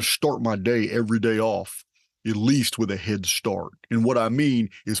I want to start my day every day off at least with a head start. And what I mean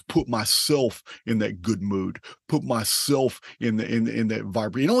is put myself in that good mood, put myself in that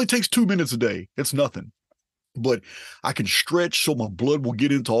vibration. It only takes 2 minutes a day. It's nothing. But I can stretch so my blood will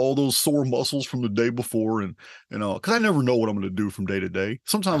get into all those sore muscles from the day before, and because I never know what I'm going to do from day to day.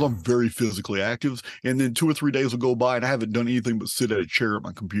 Sometimes I'm very physically active, and then 2 or 3 days will go by and I haven't done anything but sit at a chair at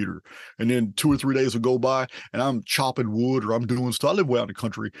my computer. And then 2 or 3 days will go by and I'm chopping wood or I'm doing stuff. I live way out in the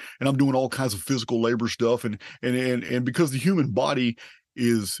country and I'm doing all kinds of physical labor stuff, and because the human body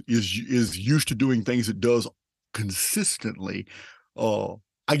is used to doing things it does consistently,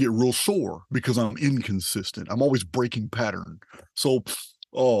 I get real sore because I'm inconsistent. I'm always breaking pattern. So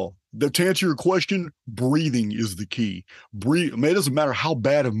to answer your question, breathing is the key. Breathe. I mean, it doesn't matter how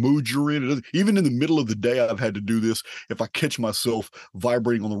bad a mood you're in. Even in the middle of the day, I've had to do this. If I catch myself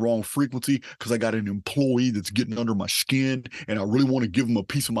vibrating on the wrong frequency because I got an employee that's getting under my skin and I really want to give them a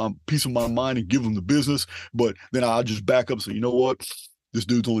piece of my mind and give them the business, but then I just back up and say, you know what? This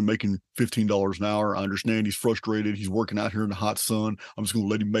dude's only making $15 an hour. I understand he's frustrated. He's working out here in the hot sun. I'm just going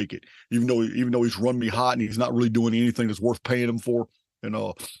to let him make it, even though he's run me hot and he's not really doing anything that's worth paying him for. And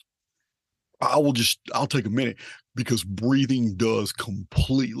I'll take a minute, because breathing does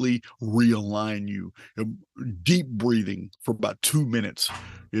completely realign you. Deep breathing for about 2 minutes,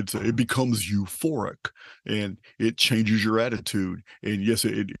 it becomes euphoric and it changes your attitude. And yes,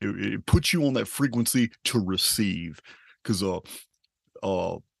 it puts you on that frequency to receive, because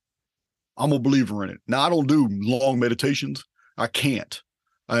I'm a believer in it. Now, I don't do long meditations. I can't.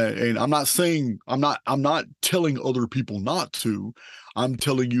 And I'm not telling other people not to. I'm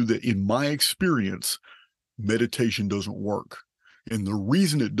telling you that in my experience, meditation doesn't work. And the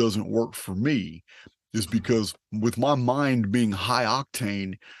reason it doesn't work for me is because with my mind being high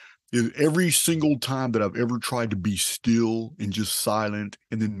octane, every single time that I've ever tried to be still and just silent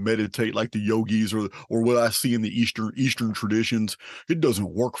and then meditate like the yogis or what I see in the Eastern traditions, it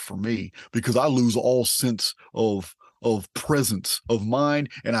doesn't work for me, because I lose all sense of of presence of mind,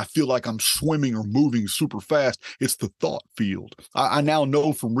 and I feel like I'm swimming or moving super fast. It's the thought field. I now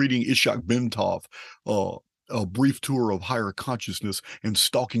know from reading Ishak Bentov, A Brief Tour of Higher Consciousness and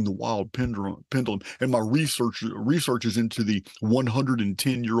Stalking the Wild Pendulum, and my research is into the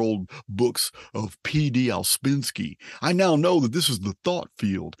 110-year-old books of P.D. Ouspensky. I now know that this is the thought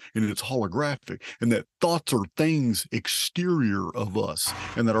field, and it's holographic, and that thoughts are things exterior of us,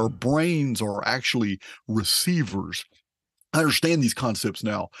 and that our brains are actually receivers. I understand these concepts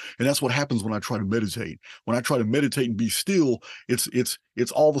now, and that's what happens when I try to meditate. When I try to meditate and be still, it's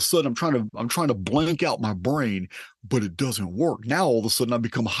all of a sudden I'm trying to blank out my brain, but it doesn't work. Now all of a sudden I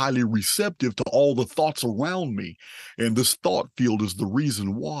become highly receptive to all the thoughts around me, and this thought field is the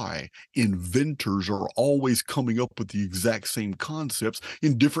reason why inventors are always coming up with the exact same concepts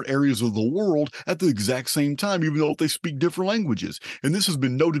in different areas of the world at the exact same time, even though they speak different languages. And this has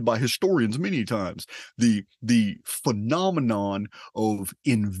been noted by historians many times. The phenomenon of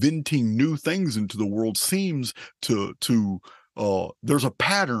inventing new things into the world seems to there's a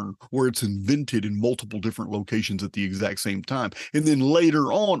pattern where it's invented in multiple different locations at the exact same time, and then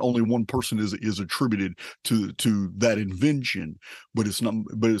later on only one person is attributed to that invention, but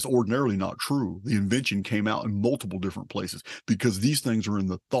it's ordinarily not true. The invention came out in multiple different places because these things are in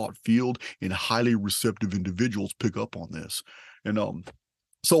the thought field, and highly receptive individuals pick up on this. And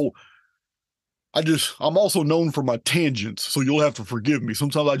so I'm also known for my tangents, so you'll have to forgive me.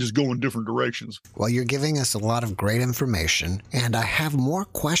 Sometimes I just go in different directions. Well, you're giving us a lot of great information, and I have more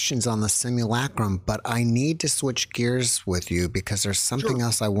questions on the simulacrum, but I need to switch gears with you because there's something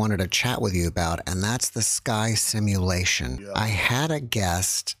else I wanted to chat with you about, and that's the sky simulation. Yeah. I had a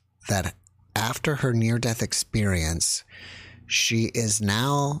guest that after her near-death experience, she is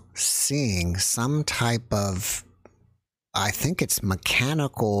now seeing some type of, I think it's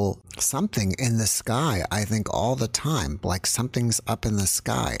mechanical something in the sky, I think all the time, like something's up in the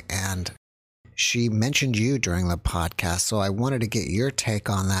sky. And she mentioned you during the podcast, so I wanted to get your take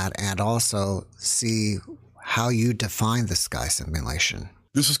on that and also see how you define the sky simulation.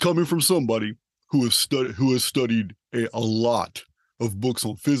 This is coming from somebody who has studied a lot of books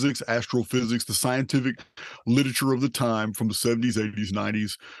on physics, astrophysics, the scientific literature of the time from the 70s, 80s,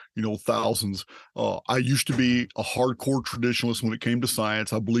 90s, thousands. I used to be a hardcore traditionalist when it came to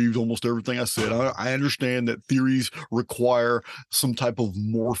science. I believed almost everything I said. I understand that theories require some type of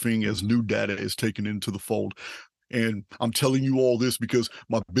morphing as new data is taken into the fold. And I'm telling you all this because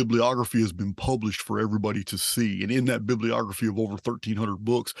my bibliography has been published for everybody to see. And in that bibliography of over 1,300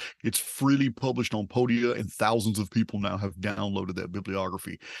 books, it's freely published on Podia, and thousands of people now have downloaded that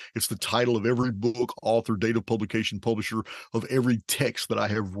bibliography. It's the title of every book, author, date of publication, publisher of every text that I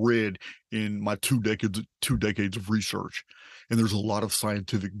have read in my two decades of research. And there's a lot of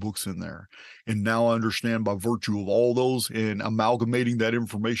scientific books in there. And now I understand, by virtue of all those and amalgamating that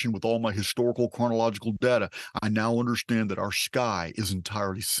information with all my historical chronological data, I now understand that our sky is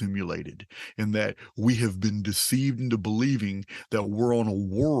entirely simulated, and that we have been deceived into believing that we're on a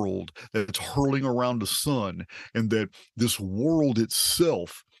world that's hurling around the sun, and that this world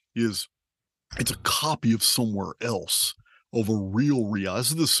itself it's a copy of somewhere else, of a real reality. This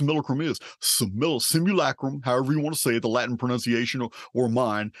is the simulacrum is. Simulacrum, however you want to say it, the Latin pronunciation or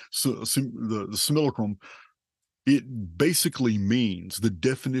mine, the simulacrum, it basically means, the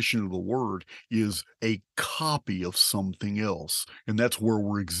definition of the word is a copy of something else. And that's where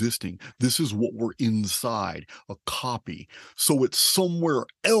we're existing. This is what we're inside, a copy. So it's somewhere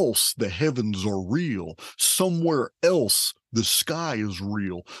else the heavens are real. Somewhere else the sky is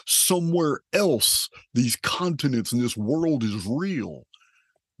real. Somewhere else these continents and this world is real.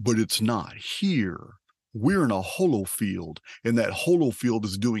 But it's not here. We're in a holo field, and that holo field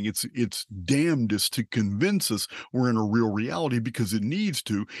is doing its damnedest to convince us we're in a real reality, because it needs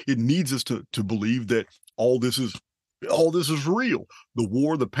to. It needs us to believe that all this is real. The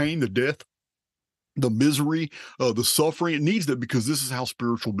war, the pain, the death, the misery, the suffering. It needs that, because this is how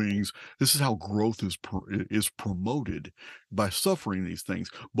spiritual beings, this is how growth is promoted, by suffering these things.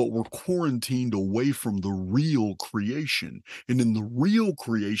 But we're quarantined away from the real creation. And in the real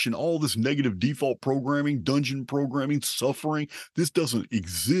creation, all this negative default programming, dungeon programming, suffering, this doesn't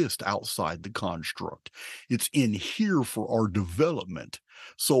exist outside the construct. It's in here for our development.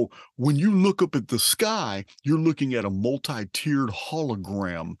 So when you look up at the sky, you're looking at a multi-tiered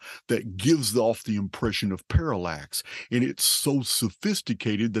hologram that gives off the impression of parallax. And it's so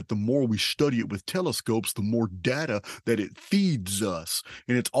sophisticated that the more we study it with telescopes, the more data that it feeds us.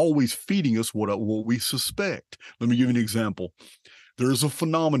 And it's always feeding us what we suspect. Let me give you an example. There's a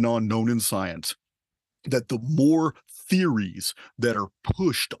phenomenon known in science that the more theories that are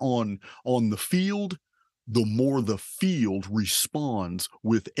pushed on the field, the more the field responds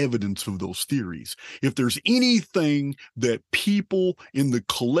with evidence of those theories. If there's anything that people in the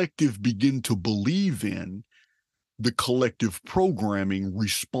collective begin to believe in, the collective programming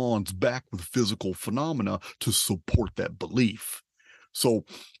responds back with physical phenomena to support that belief. So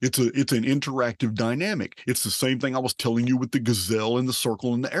it's an interactive dynamic. It's the same thing I was telling you with the gazelle and the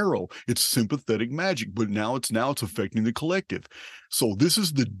circle and the arrow. It's sympathetic magic, but now it's affecting the collective. So this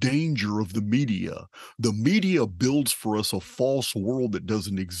is the danger of the media. The media builds for us a false world that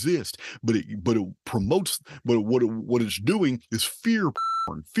doesn't exist, but it promotes. But what it's doing is fear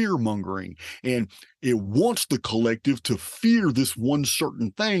mongering, and it wants the collective to fear this one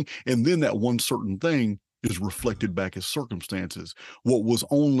certain thing, and then that one certain thing is reflected back as circumstances. What was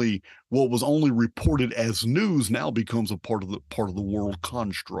only reported as news now becomes a part of the world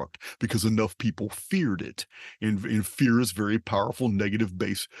construct because enough people feared it, and fear is very powerful negative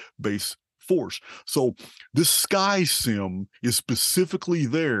base force. So this sky sim is specifically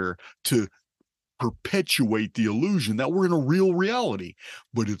there to perpetuate the illusion that we're in a real reality,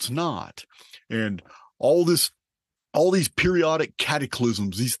 but it's not. And all these periodic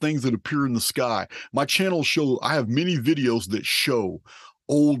cataclysms, these things that appear in the sky. My channel I have many videos that show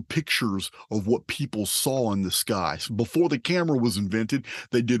old pictures of what people saw in the sky. So before the camera was invented,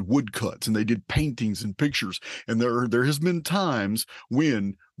 they did woodcuts and they did paintings and pictures. And there has been times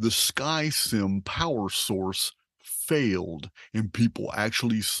when the sky sim power source failed and people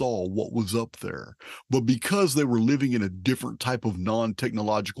actually saw what was up there. But because they were living in a different type of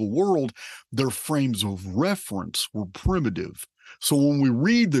non-technological world, their frames of reference were primitive. So when we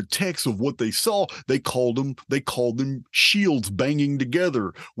read the text of what they saw, they called them shields banging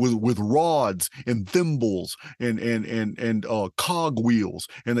together with rods and thimbles and cog wheels,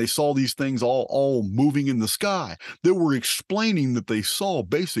 and they saw these things all moving in the sky. They were explaining that they saw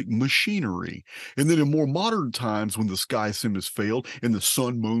basic machinery. And then in more modern times, when the sky sim has failed and the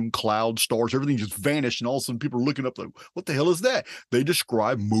sun, moon, clouds, stars, everything just vanished, and all of a sudden people are looking up like, what the hell is that? They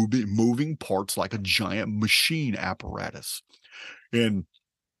describe moving parts like a giant machine apparatus. And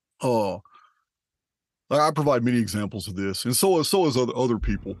I provide many examples of this, and so is other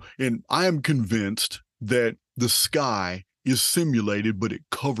people. And I am convinced that the sky is simulated, but it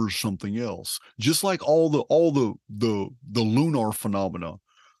covers something else. Just like all the lunar phenomena,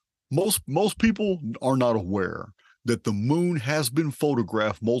 most people are not aware that the moon has been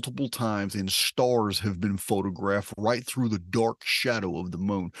photographed multiple times and stars have been photographed right through the dark shadow of the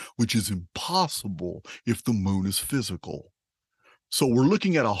moon, which is impossible if the moon is physical. So we're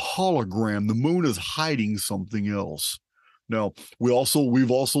looking at a hologram. The moon is hiding something else. Now, we've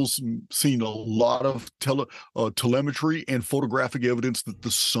also seen a lot of telemetry and photographic evidence that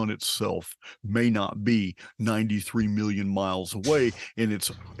the sun itself may not be 93 million miles away, and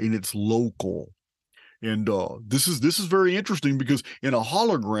it's local. And this is very interesting because in a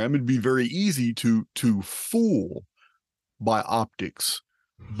hologram, it'd be very easy to fool by optics.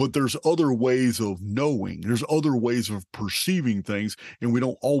 But there's other ways of knowing. There's other ways of perceiving things, and we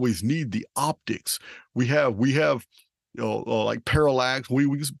don't always need the optics. We have like parallax. We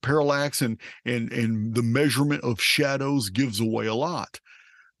use parallax, and the measurement of shadows gives away a lot.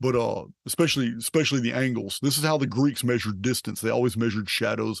 But especially the angles. This is how the Greeks measured distance. They always measured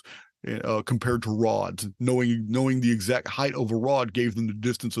shadows compared to rods. Knowing the exact height of a rod gave them the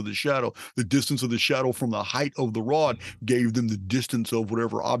distance of the shadow. The distance of the shadow from the height of the rod gave them the distance of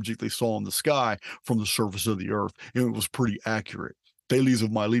whatever object they saw in the sky from the surface of the earth, and it was pretty accurate. Thales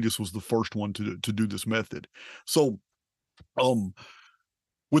of Miletus was the first one to do this method. So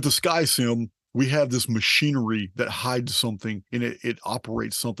with the sky sim, we have this machinery that hides something, and it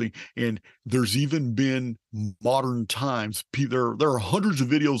operates something. And there's even been modern times, there are hundreds of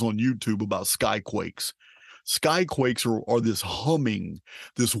videos on YouTube about skyquakes. Skyquakes are this humming,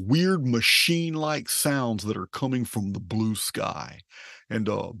 this weird machine-like sounds that are coming from the blue sky. And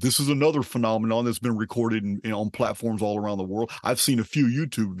this is another phenomenon that's been recorded on platforms all around the world. I've seen a few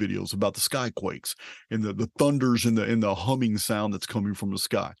YouTube videos about the skyquakes and the thunders and the humming sound that's coming from the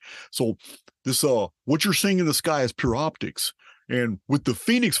sky. So this what you're seeing in the sky is pure optics. And with the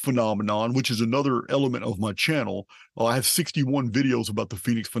Phoenix phenomenon, which is another element of my channel, I have 61 videos about the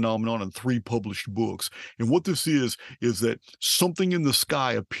Phoenix phenomenon and 3 published books. And what this is that something in the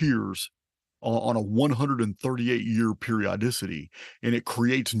sky appears on a 138-year periodicity, and it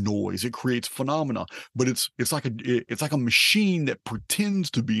creates noise, it creates phenomena, but it's like a machine that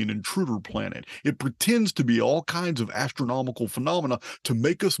pretends to be an intruder planet. It pretends to be all kinds of astronomical phenomena to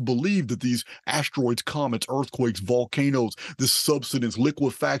make us believe that these asteroids, comets, earthquakes, volcanoes, this subsidence,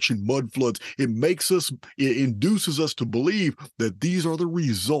 liquefaction, mud floods, it induces us to believe that these are the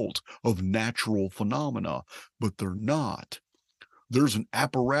result of natural phenomena, but they're not. There's an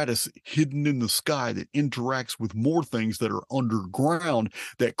apparatus hidden in the sky that interacts with more things that are underground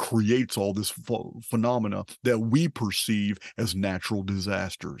that creates all this phenomena that we perceive as natural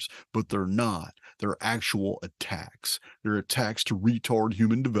disasters, but they're not. They're actual attacks. They're attacks to retard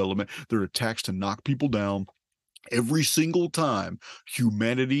human development. They're attacks to knock people down. Every single time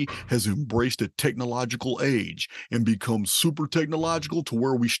humanity has embraced a technological age and become super technological to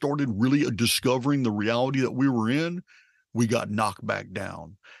where we started really discovering the reality that we were in, we got knocked back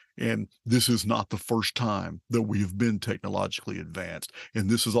down. And this is not the first time that we have been technologically advanced. And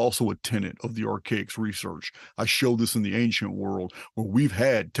this is also a tenet of the Archaics research. I show this in the ancient world where we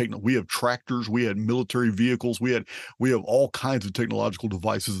have tractors, we had military vehicles, we have all kinds of technological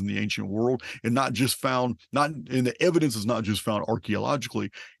devices in the ancient world, and the evidence is not just found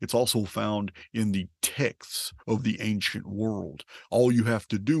archaeologically, it's also found in the texts of the ancient world. All you have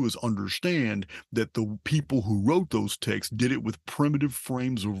to do is understand that the people who wrote those texts did it with primitive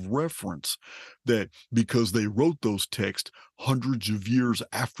frames of reference, that because they wrote those texts hundreds of years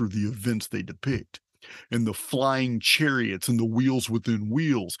after the events they depict. And the flying chariots and the wheels within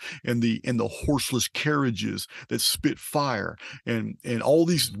wheels and the horseless carriages that spit fire and all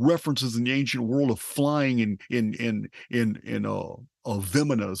these references in the ancient world of flying in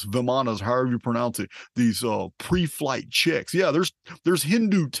vimanas, however you pronounce it, these pre-flight checks. Yeah, there's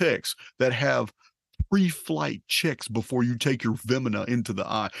Hindu texts that have pre-flight checks before you take your vimana into the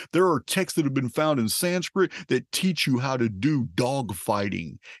eye. There are texts that have been found in Sanskrit that teach you how to do dog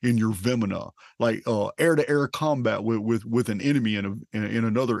fighting in your vimana, like air-to-air combat with an enemy in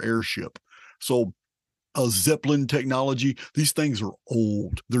another airship. So Zeppelin technology, these things are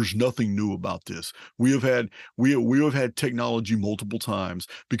old. There's nothing new about this. We have had technology multiple times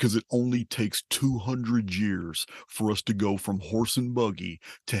because it only takes 200 years for us to go from horse and buggy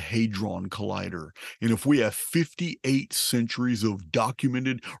to Hadron Collider. And if we have 58 centuries of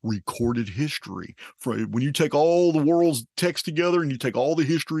documented, recorded history, when you take all the world's text together and you take all the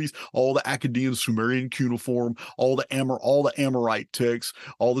histories, all the Akkadian, Sumerian cuneiform, all the Amorite texts,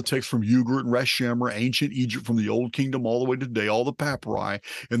 all the texts from Ugarit and Ras Shamra, ancient Egypt from the Old Kingdom all the way to today, all the papyri,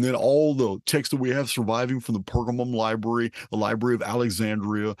 and then all the texts that we have surviving from the Pergamum Library, the Library of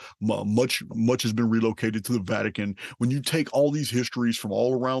Alexandria, much has been relocated to the Vatican. When you take all these histories from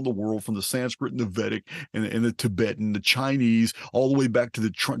all around the world, from the Sanskrit and the Vedic and the Tibetan, the Chinese, all the way back to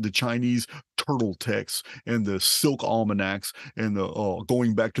the Chinese turtle texts and the silk almanacs and the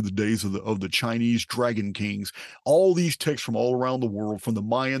going back to the days of the Chinese dragon kings, all these texts from all around the world, from the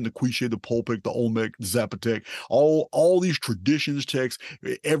Mayan, the Quiche, the Toltec, the Olmec, the Zapotec, all these traditions texts,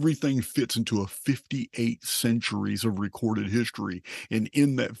 everything fits into a 58 centuries of recorded history. And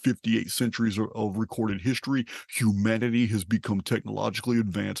in that 58 centuries of recorded history, humanity has become technologically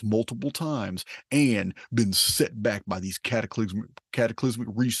advanced multiple times and been set back by these cataclysmic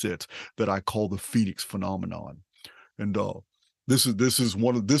resets that I call the Phoenix phenomenon. And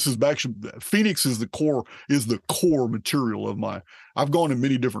Phoenix is the core material of I've gone in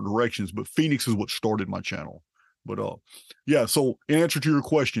many different directions, but Phoenix is what started my channel. But yeah, so in answer to your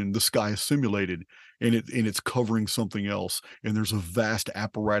question, the sky is simulated and it's covering something else, and there's a vast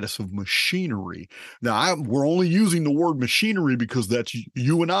apparatus of machinery. Now we're only using the word machinery because that's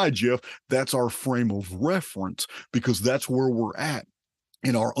you and I, Jeff, that's our frame of reference, because that's where we're at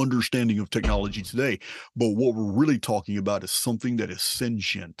in our understanding of technology today. But what we're really talking about is something that is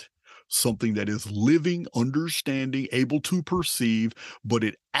sentient, something that is living, understanding, able to perceive, but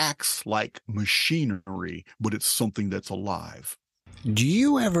it acts like machinery, but it's something that's alive. Do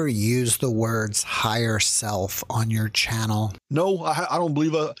you ever use the words higher self on your channel? No, I don't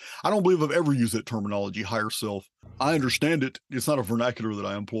believe I've ever used that terminology, higher self. I understand it. It's not a vernacular that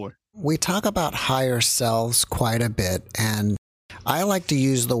I employ. We talk about higher selves quite a bit, and I like to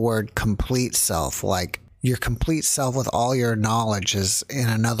use the word complete self, like your complete self with all your knowledge is in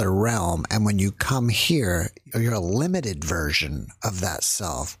another realm. And when you come here, you're a limited version of that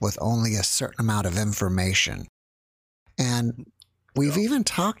self with only a certain amount of information. And we've even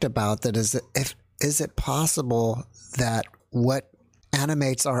talked about that. Is it possible that what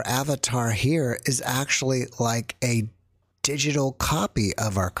animates our avatar here is actually like a digital copy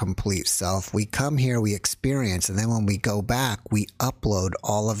of our complete self. We come here, we experience, and then when we go back, we upload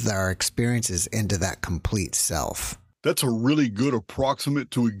all of our experiences into that complete self. That's a really good approximate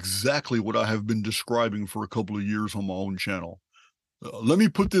to exactly what I have been describing for a couple of years on my own channel. Let me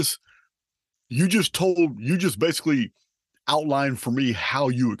put this, you just basically outlined for me how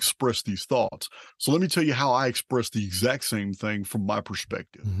you express these thoughts. So let me tell you how I express the exact same thing from my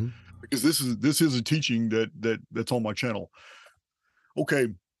perspective. Mm-hmm. Because this is a teaching that's on my channel. Okay,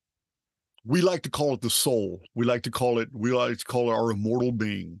 we like to call it the soul. We like to call it our immortal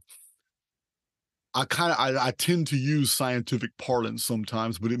being. I tend to use scientific parlance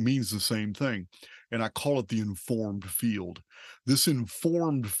sometimes, but it means the same thing. And I call it the informed field. This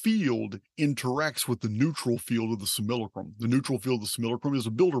informed field interacts with the neutral field of the simulacrum. The neutral field of the simulacrum is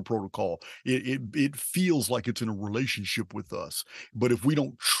a builder protocol. It feels like it's in a relationship with us. But if we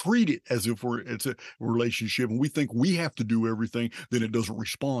don't treat it as if it's a relationship and we think we have to do everything, then it doesn't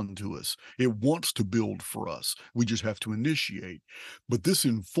respond to us. It wants to build for us. We just have to initiate. But this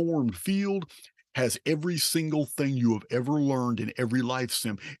informed field has every single thing you have ever learned in every life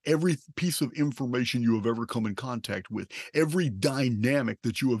sim, every piece of information you have ever come in contact with, every dynamic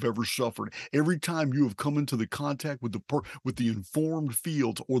that you have ever suffered, every time you have come into the contact with the informed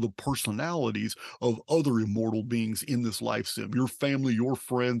fields or the personalities of other immortal beings in this life sim, your family, your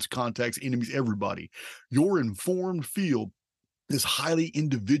friends, contacts, enemies, everybody. Your informed field, this highly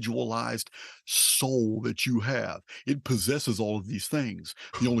individualized soul that you have, it possesses all of these things.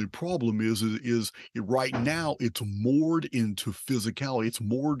 The only problem is right now it's moored into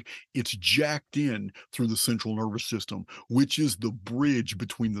physicality. It's jacked in through the central nervous system, which is the bridge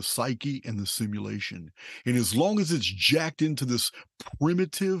between the psyche and the simulation. And as long as it's jacked into this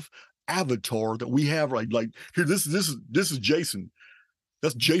primitive avatar that we have, like here, this is Jason.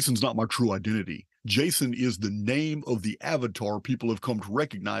 Jason's not my true identity. Jason is the name of the avatar people have come to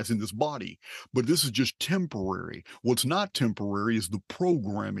recognize in this body, but this is just temporary. What's not temporary is the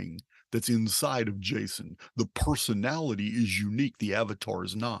programming that's inside of Jason. The personality is unique. The avatar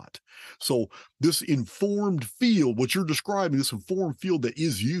is not. So this informed field, what you're describing, this informed field that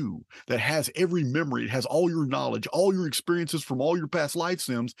is you, that has every memory, it has all your knowledge, all your experiences from all your past life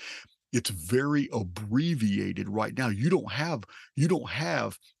sims, it's very abbreviated right now. You don't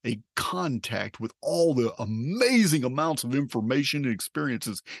have a contact with all the amazing amounts of information and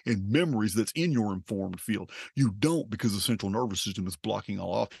experiences and memories that's in your informed field. You don't, because the central nervous system is blocking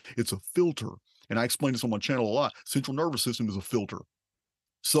all off. It's a filter. And I explain this on my channel a lot. Central nervous system is a filter.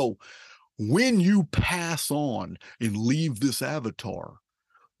 So when you pass on and leave this avatar,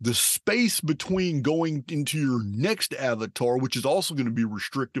 the space between going into your next avatar, which is also going to be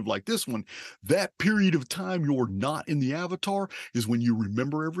restrictive like this one, that period of time you're not in the avatar is when you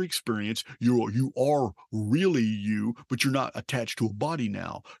remember every experience. You are really you, but you're not attached to a body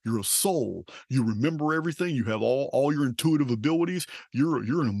now. You're a soul. You remember everything. You have all your intuitive abilities. You're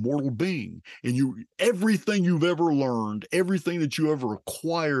an immortal being. And everything you've ever learned, everything that you ever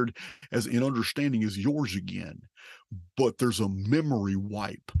acquired as an understanding is yours again. But there's a memory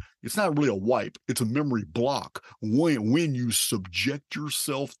wipe. It's not really a wipe. It's a memory block when you subject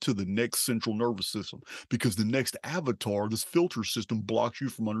yourself to the next central nervous system, because the next avatar, this filter system, blocks you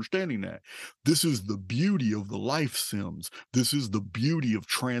from understanding that. This is the beauty of the life sims. This is the beauty of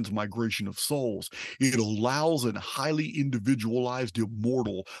transmigration of souls. It allows a highly individualized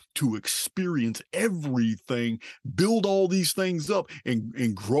immortal to experience everything, build all these things up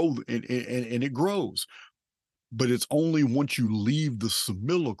and grow, and it grows. But it's only once you leave the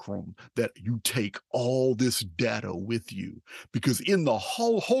simulacrum that you take all this data with you. Because in the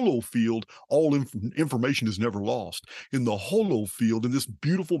holo field, all information is never lost. In the holo field, in this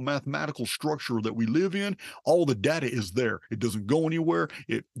beautiful mathematical structure that we live in, all the data is there. It doesn't go anywhere.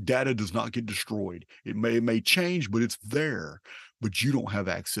 Data does not get destroyed. It may change, but it's there. But you don't have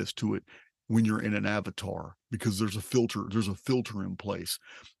access to it when you're in an avatar, because there's a filter in place.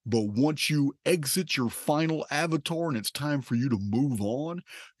 But once you exit your final avatar and it's time for you to move on,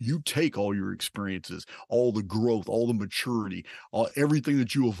 you take all your experiences, all the growth, all the maturity, everything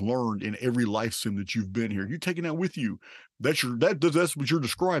that you have learned in every life sim that you've been here. You're taking that with you. That's what you're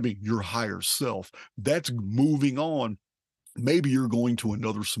describing, your higher self. That's moving on. Maybe you're going to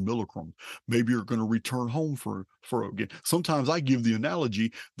another simulacrum. Maybe you're going to return home for again. Sometimes I give the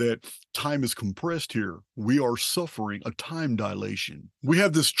analogy that time is compressed here. We are suffering a time dilation. We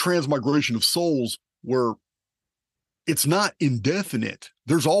have this transmigration of souls where it's not indefinite.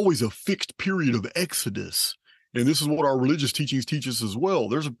 There's always a fixed period of exodus. And this is what our religious teachings teach us as well.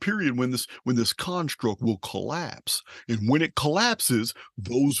 There's a period when this construct will collapse. And when it collapses,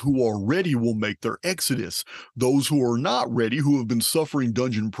 those who are ready will make their exodus. Those who are not ready, who have been suffering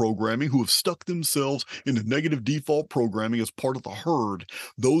dungeon programming, who have stuck themselves into negative default programming as part of the herd,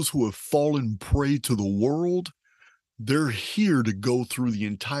 those who have fallen prey to the world, they're here to go through the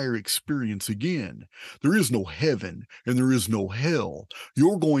entire experience again. There is no heaven and there is no hell.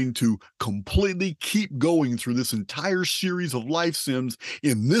 You're going to completely keep going through this entire series of life sims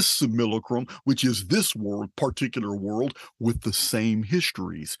in this simulacrum, which is this world, particular world, with the same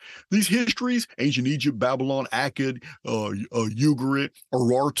histories. These histories, ancient Egypt, Babylon, Akkad, Ugarit,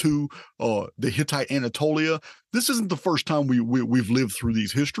 Urartu, the Hittite Anatolia, this isn't the first time we've lived through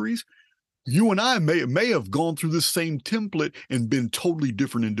these histories. You and I may have gone through this same template and been totally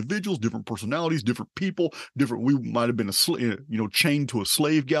different individuals, different personalities, different people, different. We might have been chained to a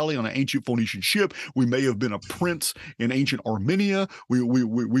slave galley on an ancient Phoenician ship. We may have been a prince in ancient Armenia.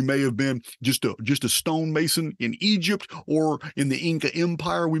 We may have been just a stonemason in Egypt or in the Inca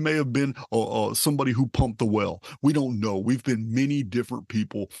Empire. We may have been somebody who pumped the well. We don't know. We've been many different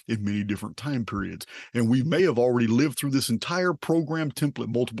people in many different time periods, and we may have already lived through this entire program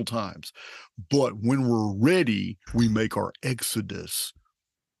template multiple times. But when we're ready, we make our exodus.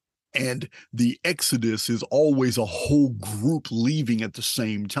 And the exodus is always a whole group leaving at the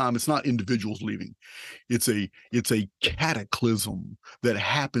same time. It's not individuals leaving. It's a cataclysm that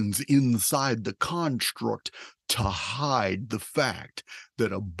happens inside the construct to hide the fact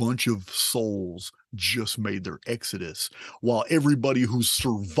that a bunch of souls just made their exodus, while everybody who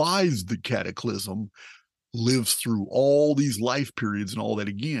survives the cataclysm lives through all these life periods and all that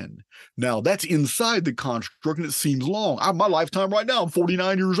again. Now, that's inside the construct, and it seems long. My lifetime right now, I'm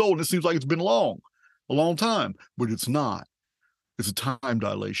 49 years old, and it seems like it's been a long time, but it's not. It's a time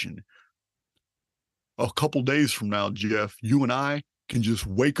dilation. A couple days from now, Jeff, you and I can just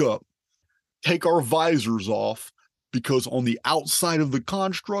wake up, take our visors off, because on the outside of the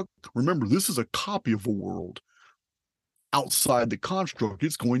construct, remember, this is a copy of a world. Outside the construct,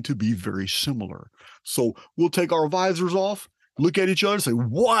 it's going to be very similar. So we'll take our visors off, look at each other and say,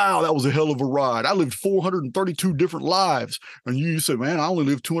 wow, that was a hell of a ride. I lived 432 different lives. And you say, man, I only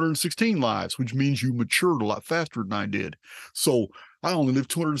lived 216 lives, which means you matured a lot faster than I did. So I only lived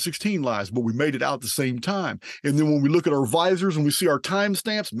 216 lives, but we made it out at the same time. And then when we look at our visors and we see our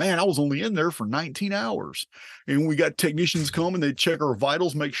timestamps, man, I was only in there for 19 hours. And we got technicians come and they check our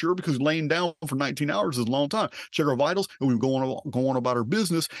vitals, make sure, because laying down for 19 hours is a long time. Check our vitals, and we go on about our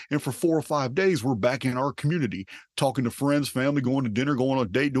business. And for 4 or 5 days, we're back in our community, talking to friends, family, going to dinner, going on a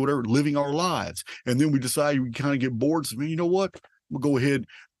date, do whatever, living our lives. And then we decide we kind of get bored. So, man, you know what? We'll go ahead.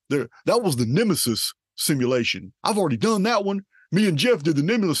 There. That was the Nemesis simulation. I've already done that one. Me and Jeff did the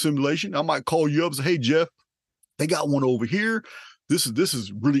Nemesis simulation. I might call you up and say, hey, Jeff, they got one over here. This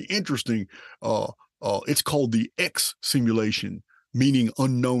is really interesting. It's called the X simulation, meaning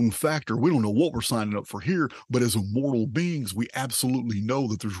unknown factor. We don't know what we're signing up for here, but as immortal beings, we absolutely know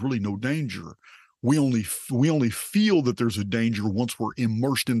that there's really no danger. We only feel that there's a danger once we're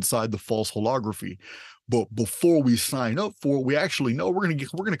immersed inside the false holography. But before we sign up for it, we actually know we're going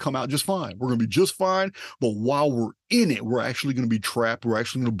to come out just fine. We're going to be just fine. But while we're in it, we're actually going to be trapped. We're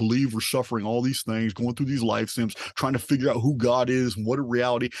actually going to believe we're suffering all these things, going through these life sims, trying to figure out who God is and what a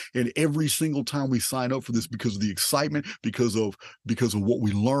reality. And every single time we sign up for this, because of the excitement, because of what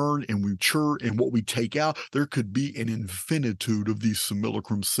we learn and we mature and what we take out, there could be an infinitude of these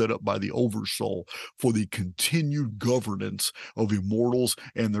simulacrums set up by the Oversoul for the continued governance of immortals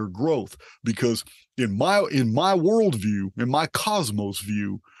and their growth. Because in my worldview, in my cosmos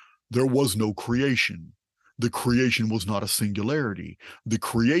view, there was no creation. The creation was not a singularity. The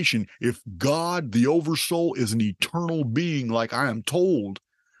creation, if God, the Oversoul, is an eternal being like I am told,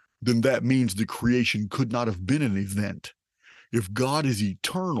 then that means the creation could not have been an event. If God is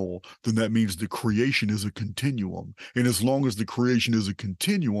eternal, then that means the creation is a continuum. And as long as the creation is a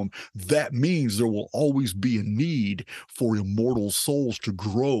continuum, that means there will always be a need for immortal souls to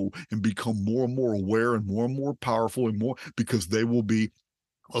grow and become more and more aware and more powerful and more, because they will be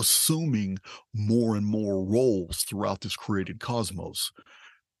assuming more and more roles throughout this created cosmos.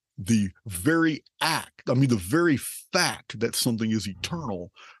 The very fact that something is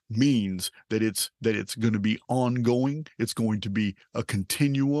eternal means that it's going to be ongoing. It's going to be a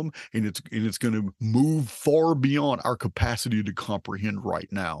continuum, and it's going to move far beyond our capacity to comprehend right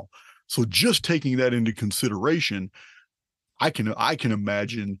now. So just taking that into consideration, I can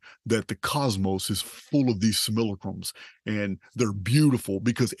imagine that the cosmos is full of these simulacrums, and they're beautiful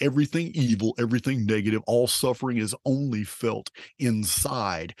because everything evil, everything negative, all suffering is only felt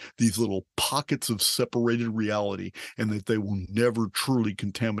inside these little pockets of separated reality, and that they will never truly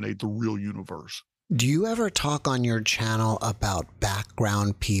contaminate the real universe. Do you ever talk on your channel about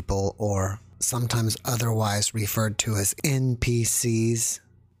background people, or sometimes otherwise referred to as NPCs?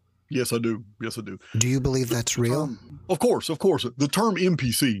 Yes, I do. Yes, I do. Do you believe that's real? Of course. The term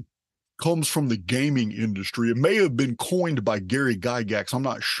NPC comes from the gaming industry. It may have been coined by Gary Gygax, I'm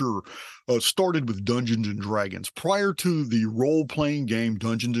not sure. Started with Dungeons and Dragons. Prior to the role-playing game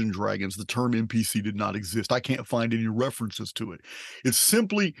Dungeons and Dragons, the term NPC did not exist. I can't find any references to it. It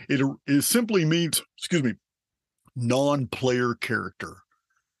simply means, non-player character.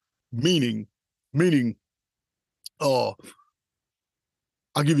 Meaning,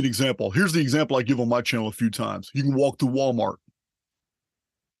 I'll give you an example. Here's the example I give on my channel a few times. You can walk through Walmart.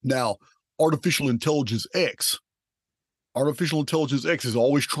 Now, Artificial Intelligence X is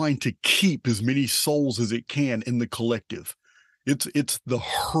always trying to keep as many souls as it can in the collective. It's the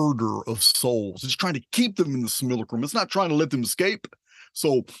herder of souls. It's trying to keep them in the simulacrum. It's not trying to let them escape.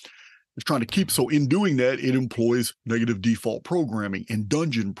 So it's trying to keep. So in doing that, it employs negative default programming and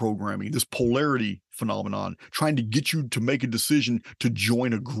dungeon programming, this polarity phenomenon, trying to get you to make a decision to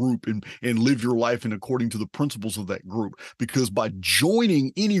join a group and live your life in according to the principles of that group. Because by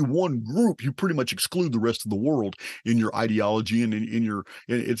joining any one group, you pretty much exclude the rest of the world in your ideology and in your,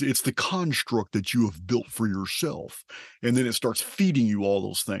 it's the construct that you have built for yourself. And then it starts feeding you all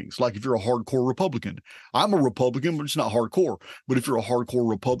those things. Like if you're a hardcore Republican, I'm a Republican, but it's not hardcore. But if you're a hardcore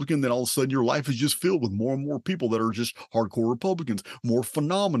Republican, then all of a sudden your life is just filled with more and more people that are just hardcore Republicans, more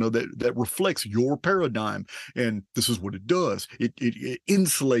phenomena that reflects your paradigm. And this is what it does. It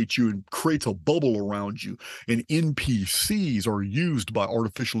insulates you and creates a bubble around you. And NPCs are used by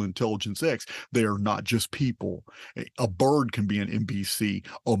Artificial Intelligence X. They are not just people. A bird can be an NPC.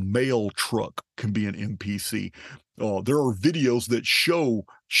 A mail truck can be an NPC. There are videos that show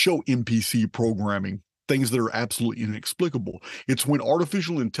NPC programming, things that are absolutely inexplicable. It's when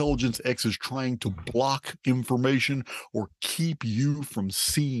Artificial Intelligence X is trying to block information or keep you from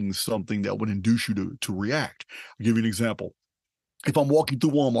seeing something that would induce you to react. I'll give you an example. If I'm walking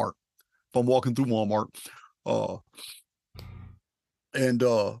through Walmart,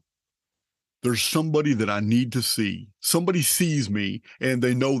 there's somebody that I need to see. Somebody sees me and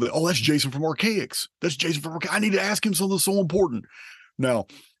they know that, oh, that's Jason from Archaics. I need to ask him something so important. Now,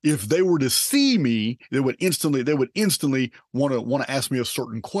 if they were to see me, they would instantly want to ask me a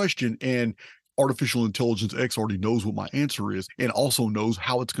certain question, and Artificial Intelligence X already knows what my answer is and also knows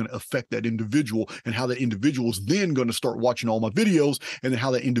how it's going to affect that individual and how that individual is then going to start watching all my videos, and then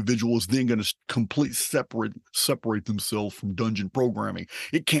how that individual is then going to separate themselves from dungeon programming.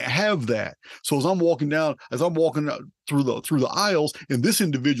 It can't have that. So as I'm walking through the aisles, and this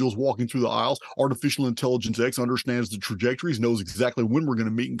individual is walking through the aisles, Artificial Intelligence X understands the trajectories, knows exactly when we're going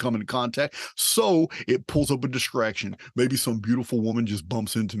to meet and come into contact. So it pulls up a distraction. Maybe some beautiful woman just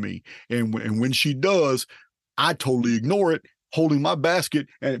bumps into me. And when she does, I totally ignore it, holding my basket,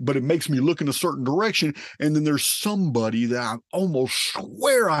 but it makes me look in a certain direction. And then there's somebody that I almost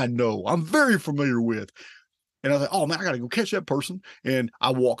swear I know, I'm very familiar with. And I thought, oh man, I got to go catch that person. And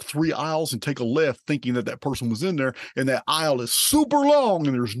I walk 3 aisles and take a left thinking that person was in there. And that aisle is super long.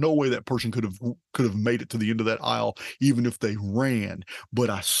 And there's no way that person could have made it to the end of that aisle, even if they ran.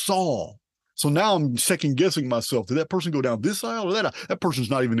 But I saw. So now I'm second guessing myself. Did that person go down this aisle or that aisle? That person's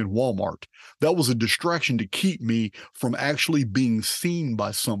not even in Walmart. That was a distraction to keep me from actually being seen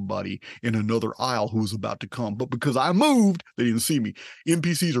by somebody in another aisle who was about to come. But because I moved, they didn't see me.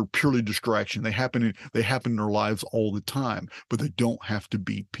 NPCs are purely distraction. They happen in our lives all the time, but they don't have to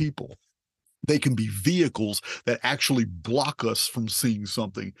be people. They can be vehicles that actually block us from seeing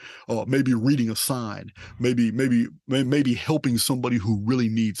something, maybe reading a sign, maybe helping somebody who really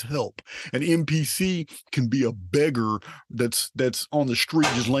needs help. An NPC can be a beggar that's on the street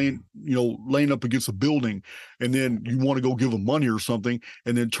just laying up against a building, and then you want to go give them money or something,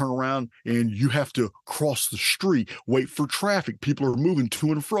 and then turn around and you have to cross the street, wait for traffic. People are moving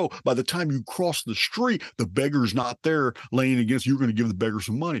to and fro. By the time you cross the street, the beggar's not there laying against you. You're going to give the beggar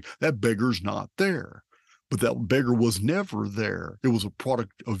some money. That beggar's not there. But that beggar was never there. It was a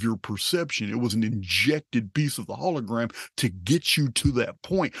product of your perception. It was an injected piece of the hologram to get you to that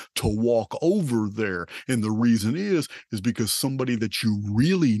point, to walk over there. And the reason is because somebody that you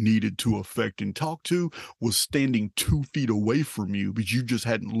really needed to affect and talk to was standing 2 feet away from you, but you just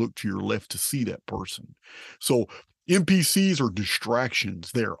hadn't looked to your left to see that person. So NPCs are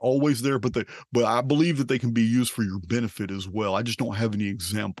distractions. They're always there, but I believe that they can be used for your benefit as well. I just don't have any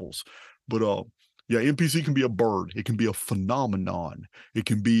examples. But yeah, NPC can be a bird. It can be a phenomenon. It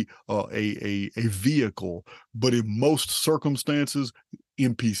can be a vehicle. But in most circumstances,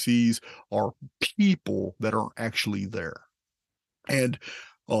 NPCs are people that aren't actually there. And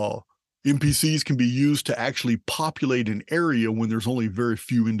NPCs can be used to actually populate an area when there's only very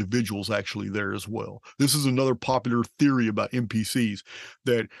few individuals actually there as well. This is another popular theory about NPCs,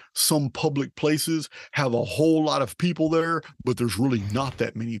 that some public places have a whole lot of people there, but there's really not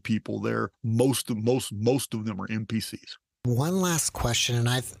that many people there. Most of them are NPCs. One last question,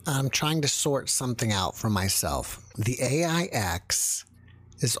 and I'm trying to sort something out for myself. The AIX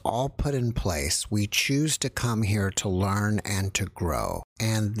is all put in place. We choose to come here to learn and to grow.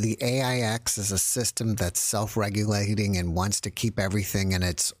 And the AIX is a system that's self-regulating and wants to keep everything in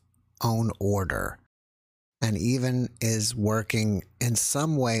its own order, and even is working in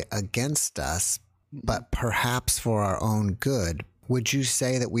some way against us, but perhaps for our own good. Would you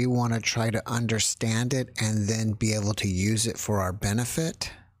say that we want to try to understand it and then be able to use it for our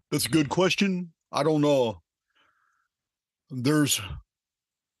benefit? That's a good question. I don't know.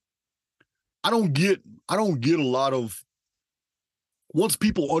 I don't get a lot of, once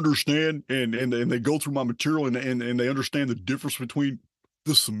people understand and they go through my material and they understand the difference between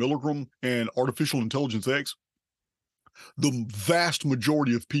the simulacrum and artificial intelligence X, the vast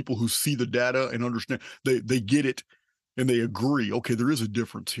majority of people who see the data and understand, they get it and they agree, okay, there is a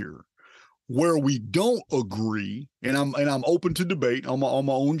difference here. Where we don't agree, and I'm open to debate on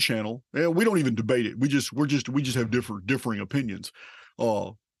my own channel, and we don't even debate it. We just have differing opinions.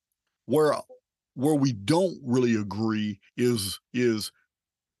 Where we don't really agree is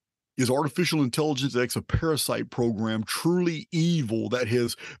artificial intelligence X a parasite program truly evil that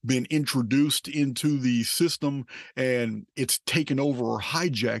has been introduced into the system and it's taken over or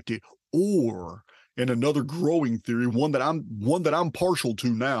hijacked it? Or, and another growing theory, one that I'm partial to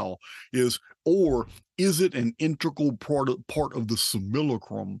now, is it an integral part of the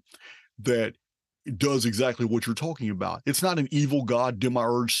simulacrum that does exactly what you're talking about? It's not an evil god,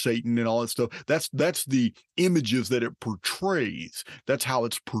 demiurge, Satan, and all that stuff. That's the images that it portrays. That's how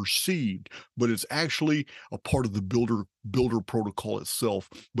it's perceived. But it's actually a part of the builder protocol itself.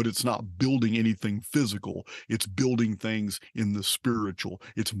 But it's not building anything physical. It's building things in the spiritual.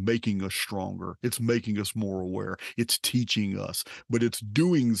 It's making us stronger. It's making us more aware. It's teaching us. But it's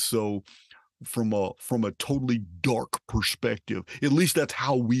doing so from a totally dark perspective. At least that's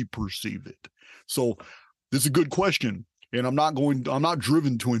how we perceive it. So this is a good question, and I'm not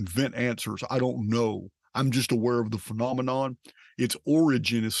driven to invent answers. I don't know. I'm just aware of the phenomenon. Its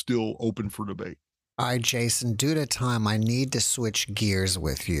origin is still open for debate. All right, Jason, due to time, I need to switch gears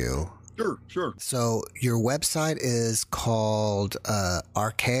with you. Sure. So your website is called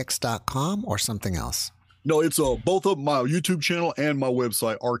archaix.com or something else? No, it's both of my YouTube channel and my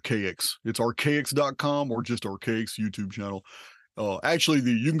website, Archaix. It's archaix.com or just Archaix YouTube channel. Actually,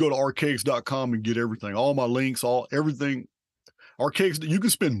 you can go to archaix.com and get everything, all my links, everything. Archaix, you can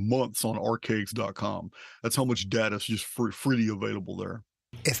spend months on archaix.com. That's how much data is just freely available there.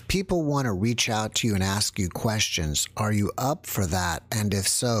 If people want to reach out to you and ask you questions, are you up for that? And if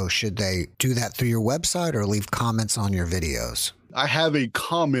so, should they do that through your website or leave comments on your videos? I have a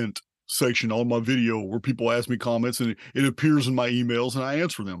comment section on my video where people ask me comments, and it appears in my emails and I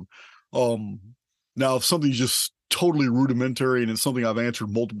answer them. Now, if something's just totally rudimentary and it's something I've answered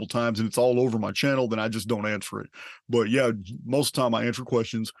multiple times and it's all over my channel, then I just don't answer it. But yeah, most of the time I answer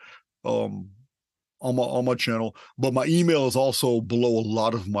questions on my channel, but my email is also below a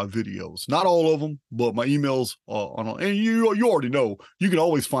lot of my videos. Not all of them, but my emails and you already know, you can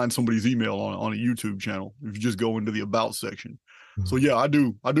always find somebody's email on a YouTube channel if you just go into the about section. So yeah, I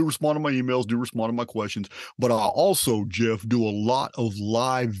do respond to my emails, do respond to my questions, but I also, Jeff, do a lot of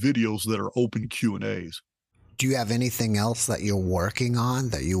live videos that are open Q&As. Do you have anything else that you're working on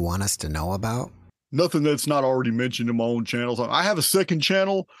that you want us to know about? Nothing that's not already mentioned in my own channels. I have a second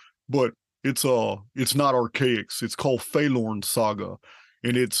channel, but it's not Archaix. It's called Phalorn Saga,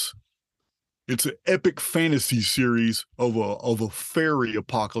 and it's an epic fantasy series of a fairy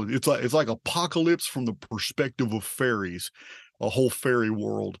apocalypse. It's like apocalypse from the perspective of fairies, a whole fairy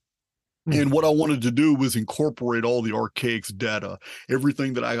world. And what I wanted to do was incorporate all the Archaix data,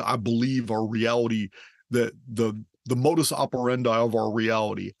 everything that I believe our reality, that the modus operandi of our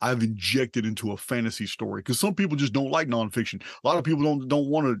reality, I've injected into a fantasy story, because some people just don't like nonfiction. A lot of people don't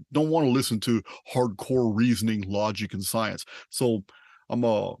want to listen to hardcore reasoning, logic, and science. So I'm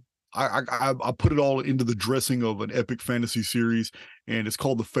I put it all into the dressing of an epic fantasy series, and it's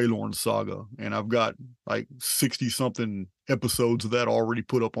called the Phalorn Saga. And I've got like 60 something episodes of that already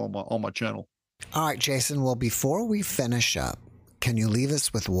put up on my channel. All right, Jason. Well, before we finish up, can you leave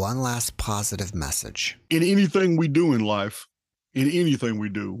us with one last positive message? In anything we do in life, in anything we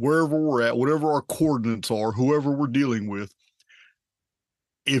do, wherever we're at, whatever our coordinates are, whoever we're dealing with,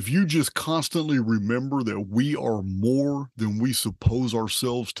 if you just constantly remember that we are more than we suppose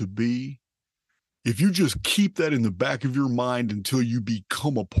ourselves to be, if you just keep that in the back of your mind until you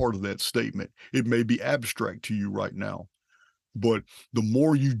become a part of that statement, it may be abstract to you right now, but the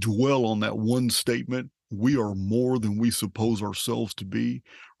more you dwell on that one statement, we are more than we suppose ourselves to be,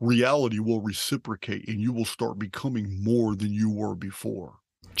 reality will reciprocate and you will start becoming more than you were before.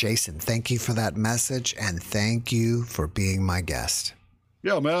 Jason, thank you for that message, and thank you for being my guest.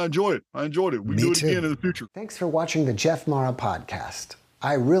 Yeah, man, I enjoyed it. We can do it again in the future. Thanks for watching the Jeff Mara podcast.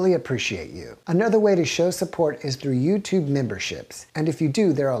 I really appreciate you. Another way to show support is through YouTube memberships. And if you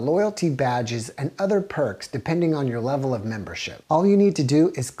do, there are loyalty badges and other perks depending on your level of membership. All you need to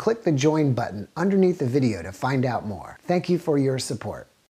do is click the join button underneath the video to find out more. Thank you for your support.